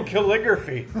it stone. in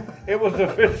calligraphy. It was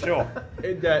official.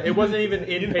 It wasn't even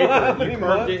in You know how paper. many You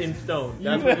carved months? it in stone.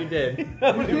 That's what you did.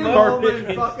 How You many came months? home Carpet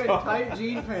in fucking installed. tight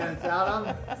jean pants,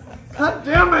 Adam. God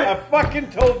damn I it! fucking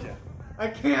told you. I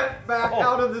can't back Oh.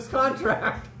 out of this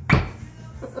contract.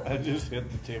 I just hit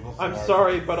the table. so I'm hard.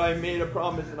 sorry, but I made a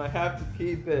promise and I have to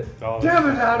keep it. Oh, Damn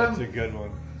it, Adam. That's a good one.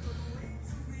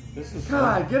 This is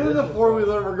God, get in the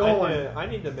 4-wheeler. We're going. I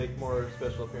need to make more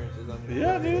special appearances on fun. here.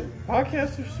 Yeah, dude.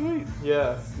 Podcasts are sweet.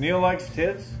 Yeah. Neil likes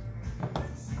tits.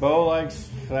 Bo likes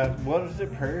that. What is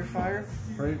it? Prairie fire.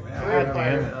 Right, God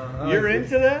damn it. You're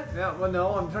into that? Yeah. Well,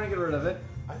 no, I'm trying to get rid of it.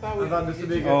 I thought I thought this would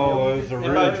be a good Oh, deal. it was a And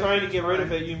by really. trying to get rid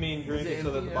of it, you mean drink Is it it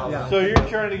so that the empty? bottle. Yeah. So you're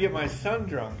trying to get my son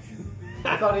drunk.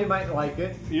 I thought he might like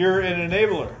it. You're an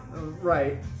enabler.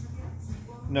 Right.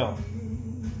 Oh, No.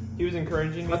 He was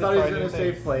encouraging me I to thought he try was in new a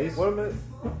things. safe place. What am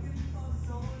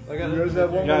I? I got There's that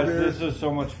one Guys, more beer. this is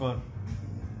so much fun.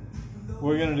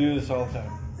 We're gonna do this all the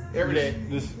time. Every day.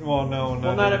 This. Well, no,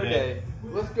 Well, not every day.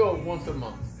 Let's go once a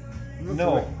month.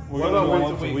 No, we're What gonna about go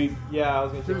once a week? Yeah, I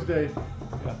was gonna say. Tuesday.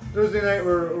 Yeah. Tuesday night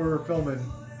we're filming.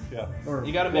 Yeah. Or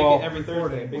You got to make Well, it every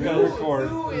Thursday. We Because gotta record.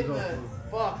 Who in the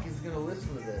fuck is gonna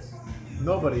listen to this?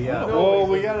 nobody. Yeah. Oh,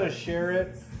 we gotta share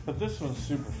it, but this one's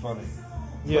super funny.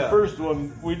 Yeah. The first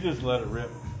one, we just let it rip.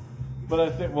 But I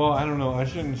think, well, I don't know. I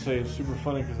shouldn't say it's super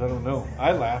funny because I don't know.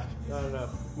 I laughed. I don't know.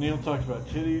 Neil talked about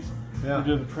titties. Yeah. We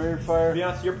did the prairie To fire. be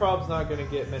honest, you're probably not going to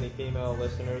get many female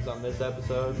listeners on this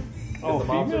episode. 'Cause Oh, the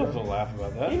moms females are- will laugh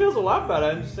about that. Females will laugh about it.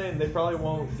 I'm just saying they probably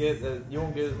won't get. You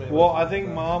won't get as many. Well, I listeners think as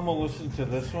that. Mom will listen to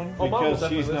this one Oh, Mom will because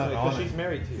definitely she's listen not to it on 'cause it. she's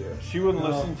married to you. She wouldn't No,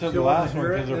 listen to she the won't last one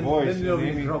hear it, because her then- voice. then you'll and be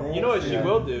in Amy- trouble. You know what she Yeah.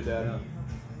 will do, Dad? Yeah.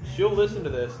 She'll listen to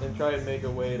this and try and make a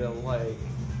way to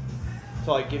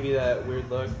give you that weird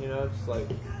look. You know, just like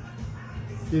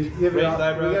Give it Raised out.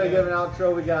 eyebrow, We gotta yeah. give an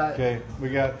outro. We got. Okay, we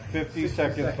got 50 60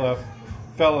 seconds seconds. left.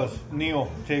 Fellas, Neil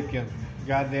Tapkin,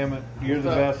 God damn it, you're the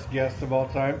What's up? best guest of all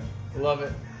time. Love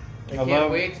it. I I can't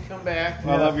love- wait to come back.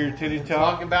 I love your titty and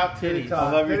talk. talk about titties. I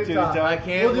love your titty talk. I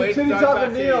can't We'll do wait titty to talk talk about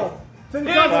with Neil.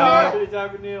 Cindy Yeah, Cox. City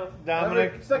Taco Neil.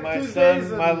 Dominic, Every second my Tuesdays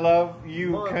son, my and love,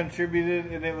 you month.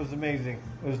 contributed and it was amazing.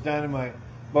 It was dynamite.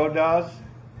 Bodaz,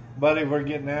 buddy, we're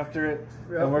getting after it.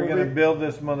 Yeah, And we're we'll going to be- build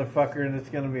this motherfucker and it's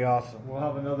going to be awesome. We'll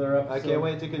have another episode. I can't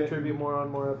wait to contribute more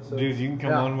episodes. Dude, you can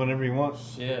come Yeah. on whenever you want.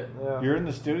 Shit. Yeah. You're in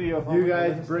the studio. You homie.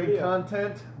 guys bring studio.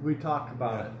 content, we talk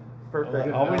about it.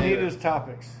 Perfect. All we Yeah. need is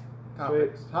topics.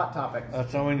 Topics, hot topics.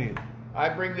 That's all we need. I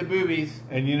bring the boobies.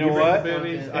 And you know You bring what? the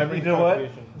boobies, I And bring you know what?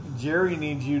 contribution. Jerry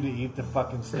needs you to eat the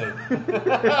fucking steak.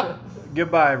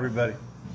 Goodbye, everybody.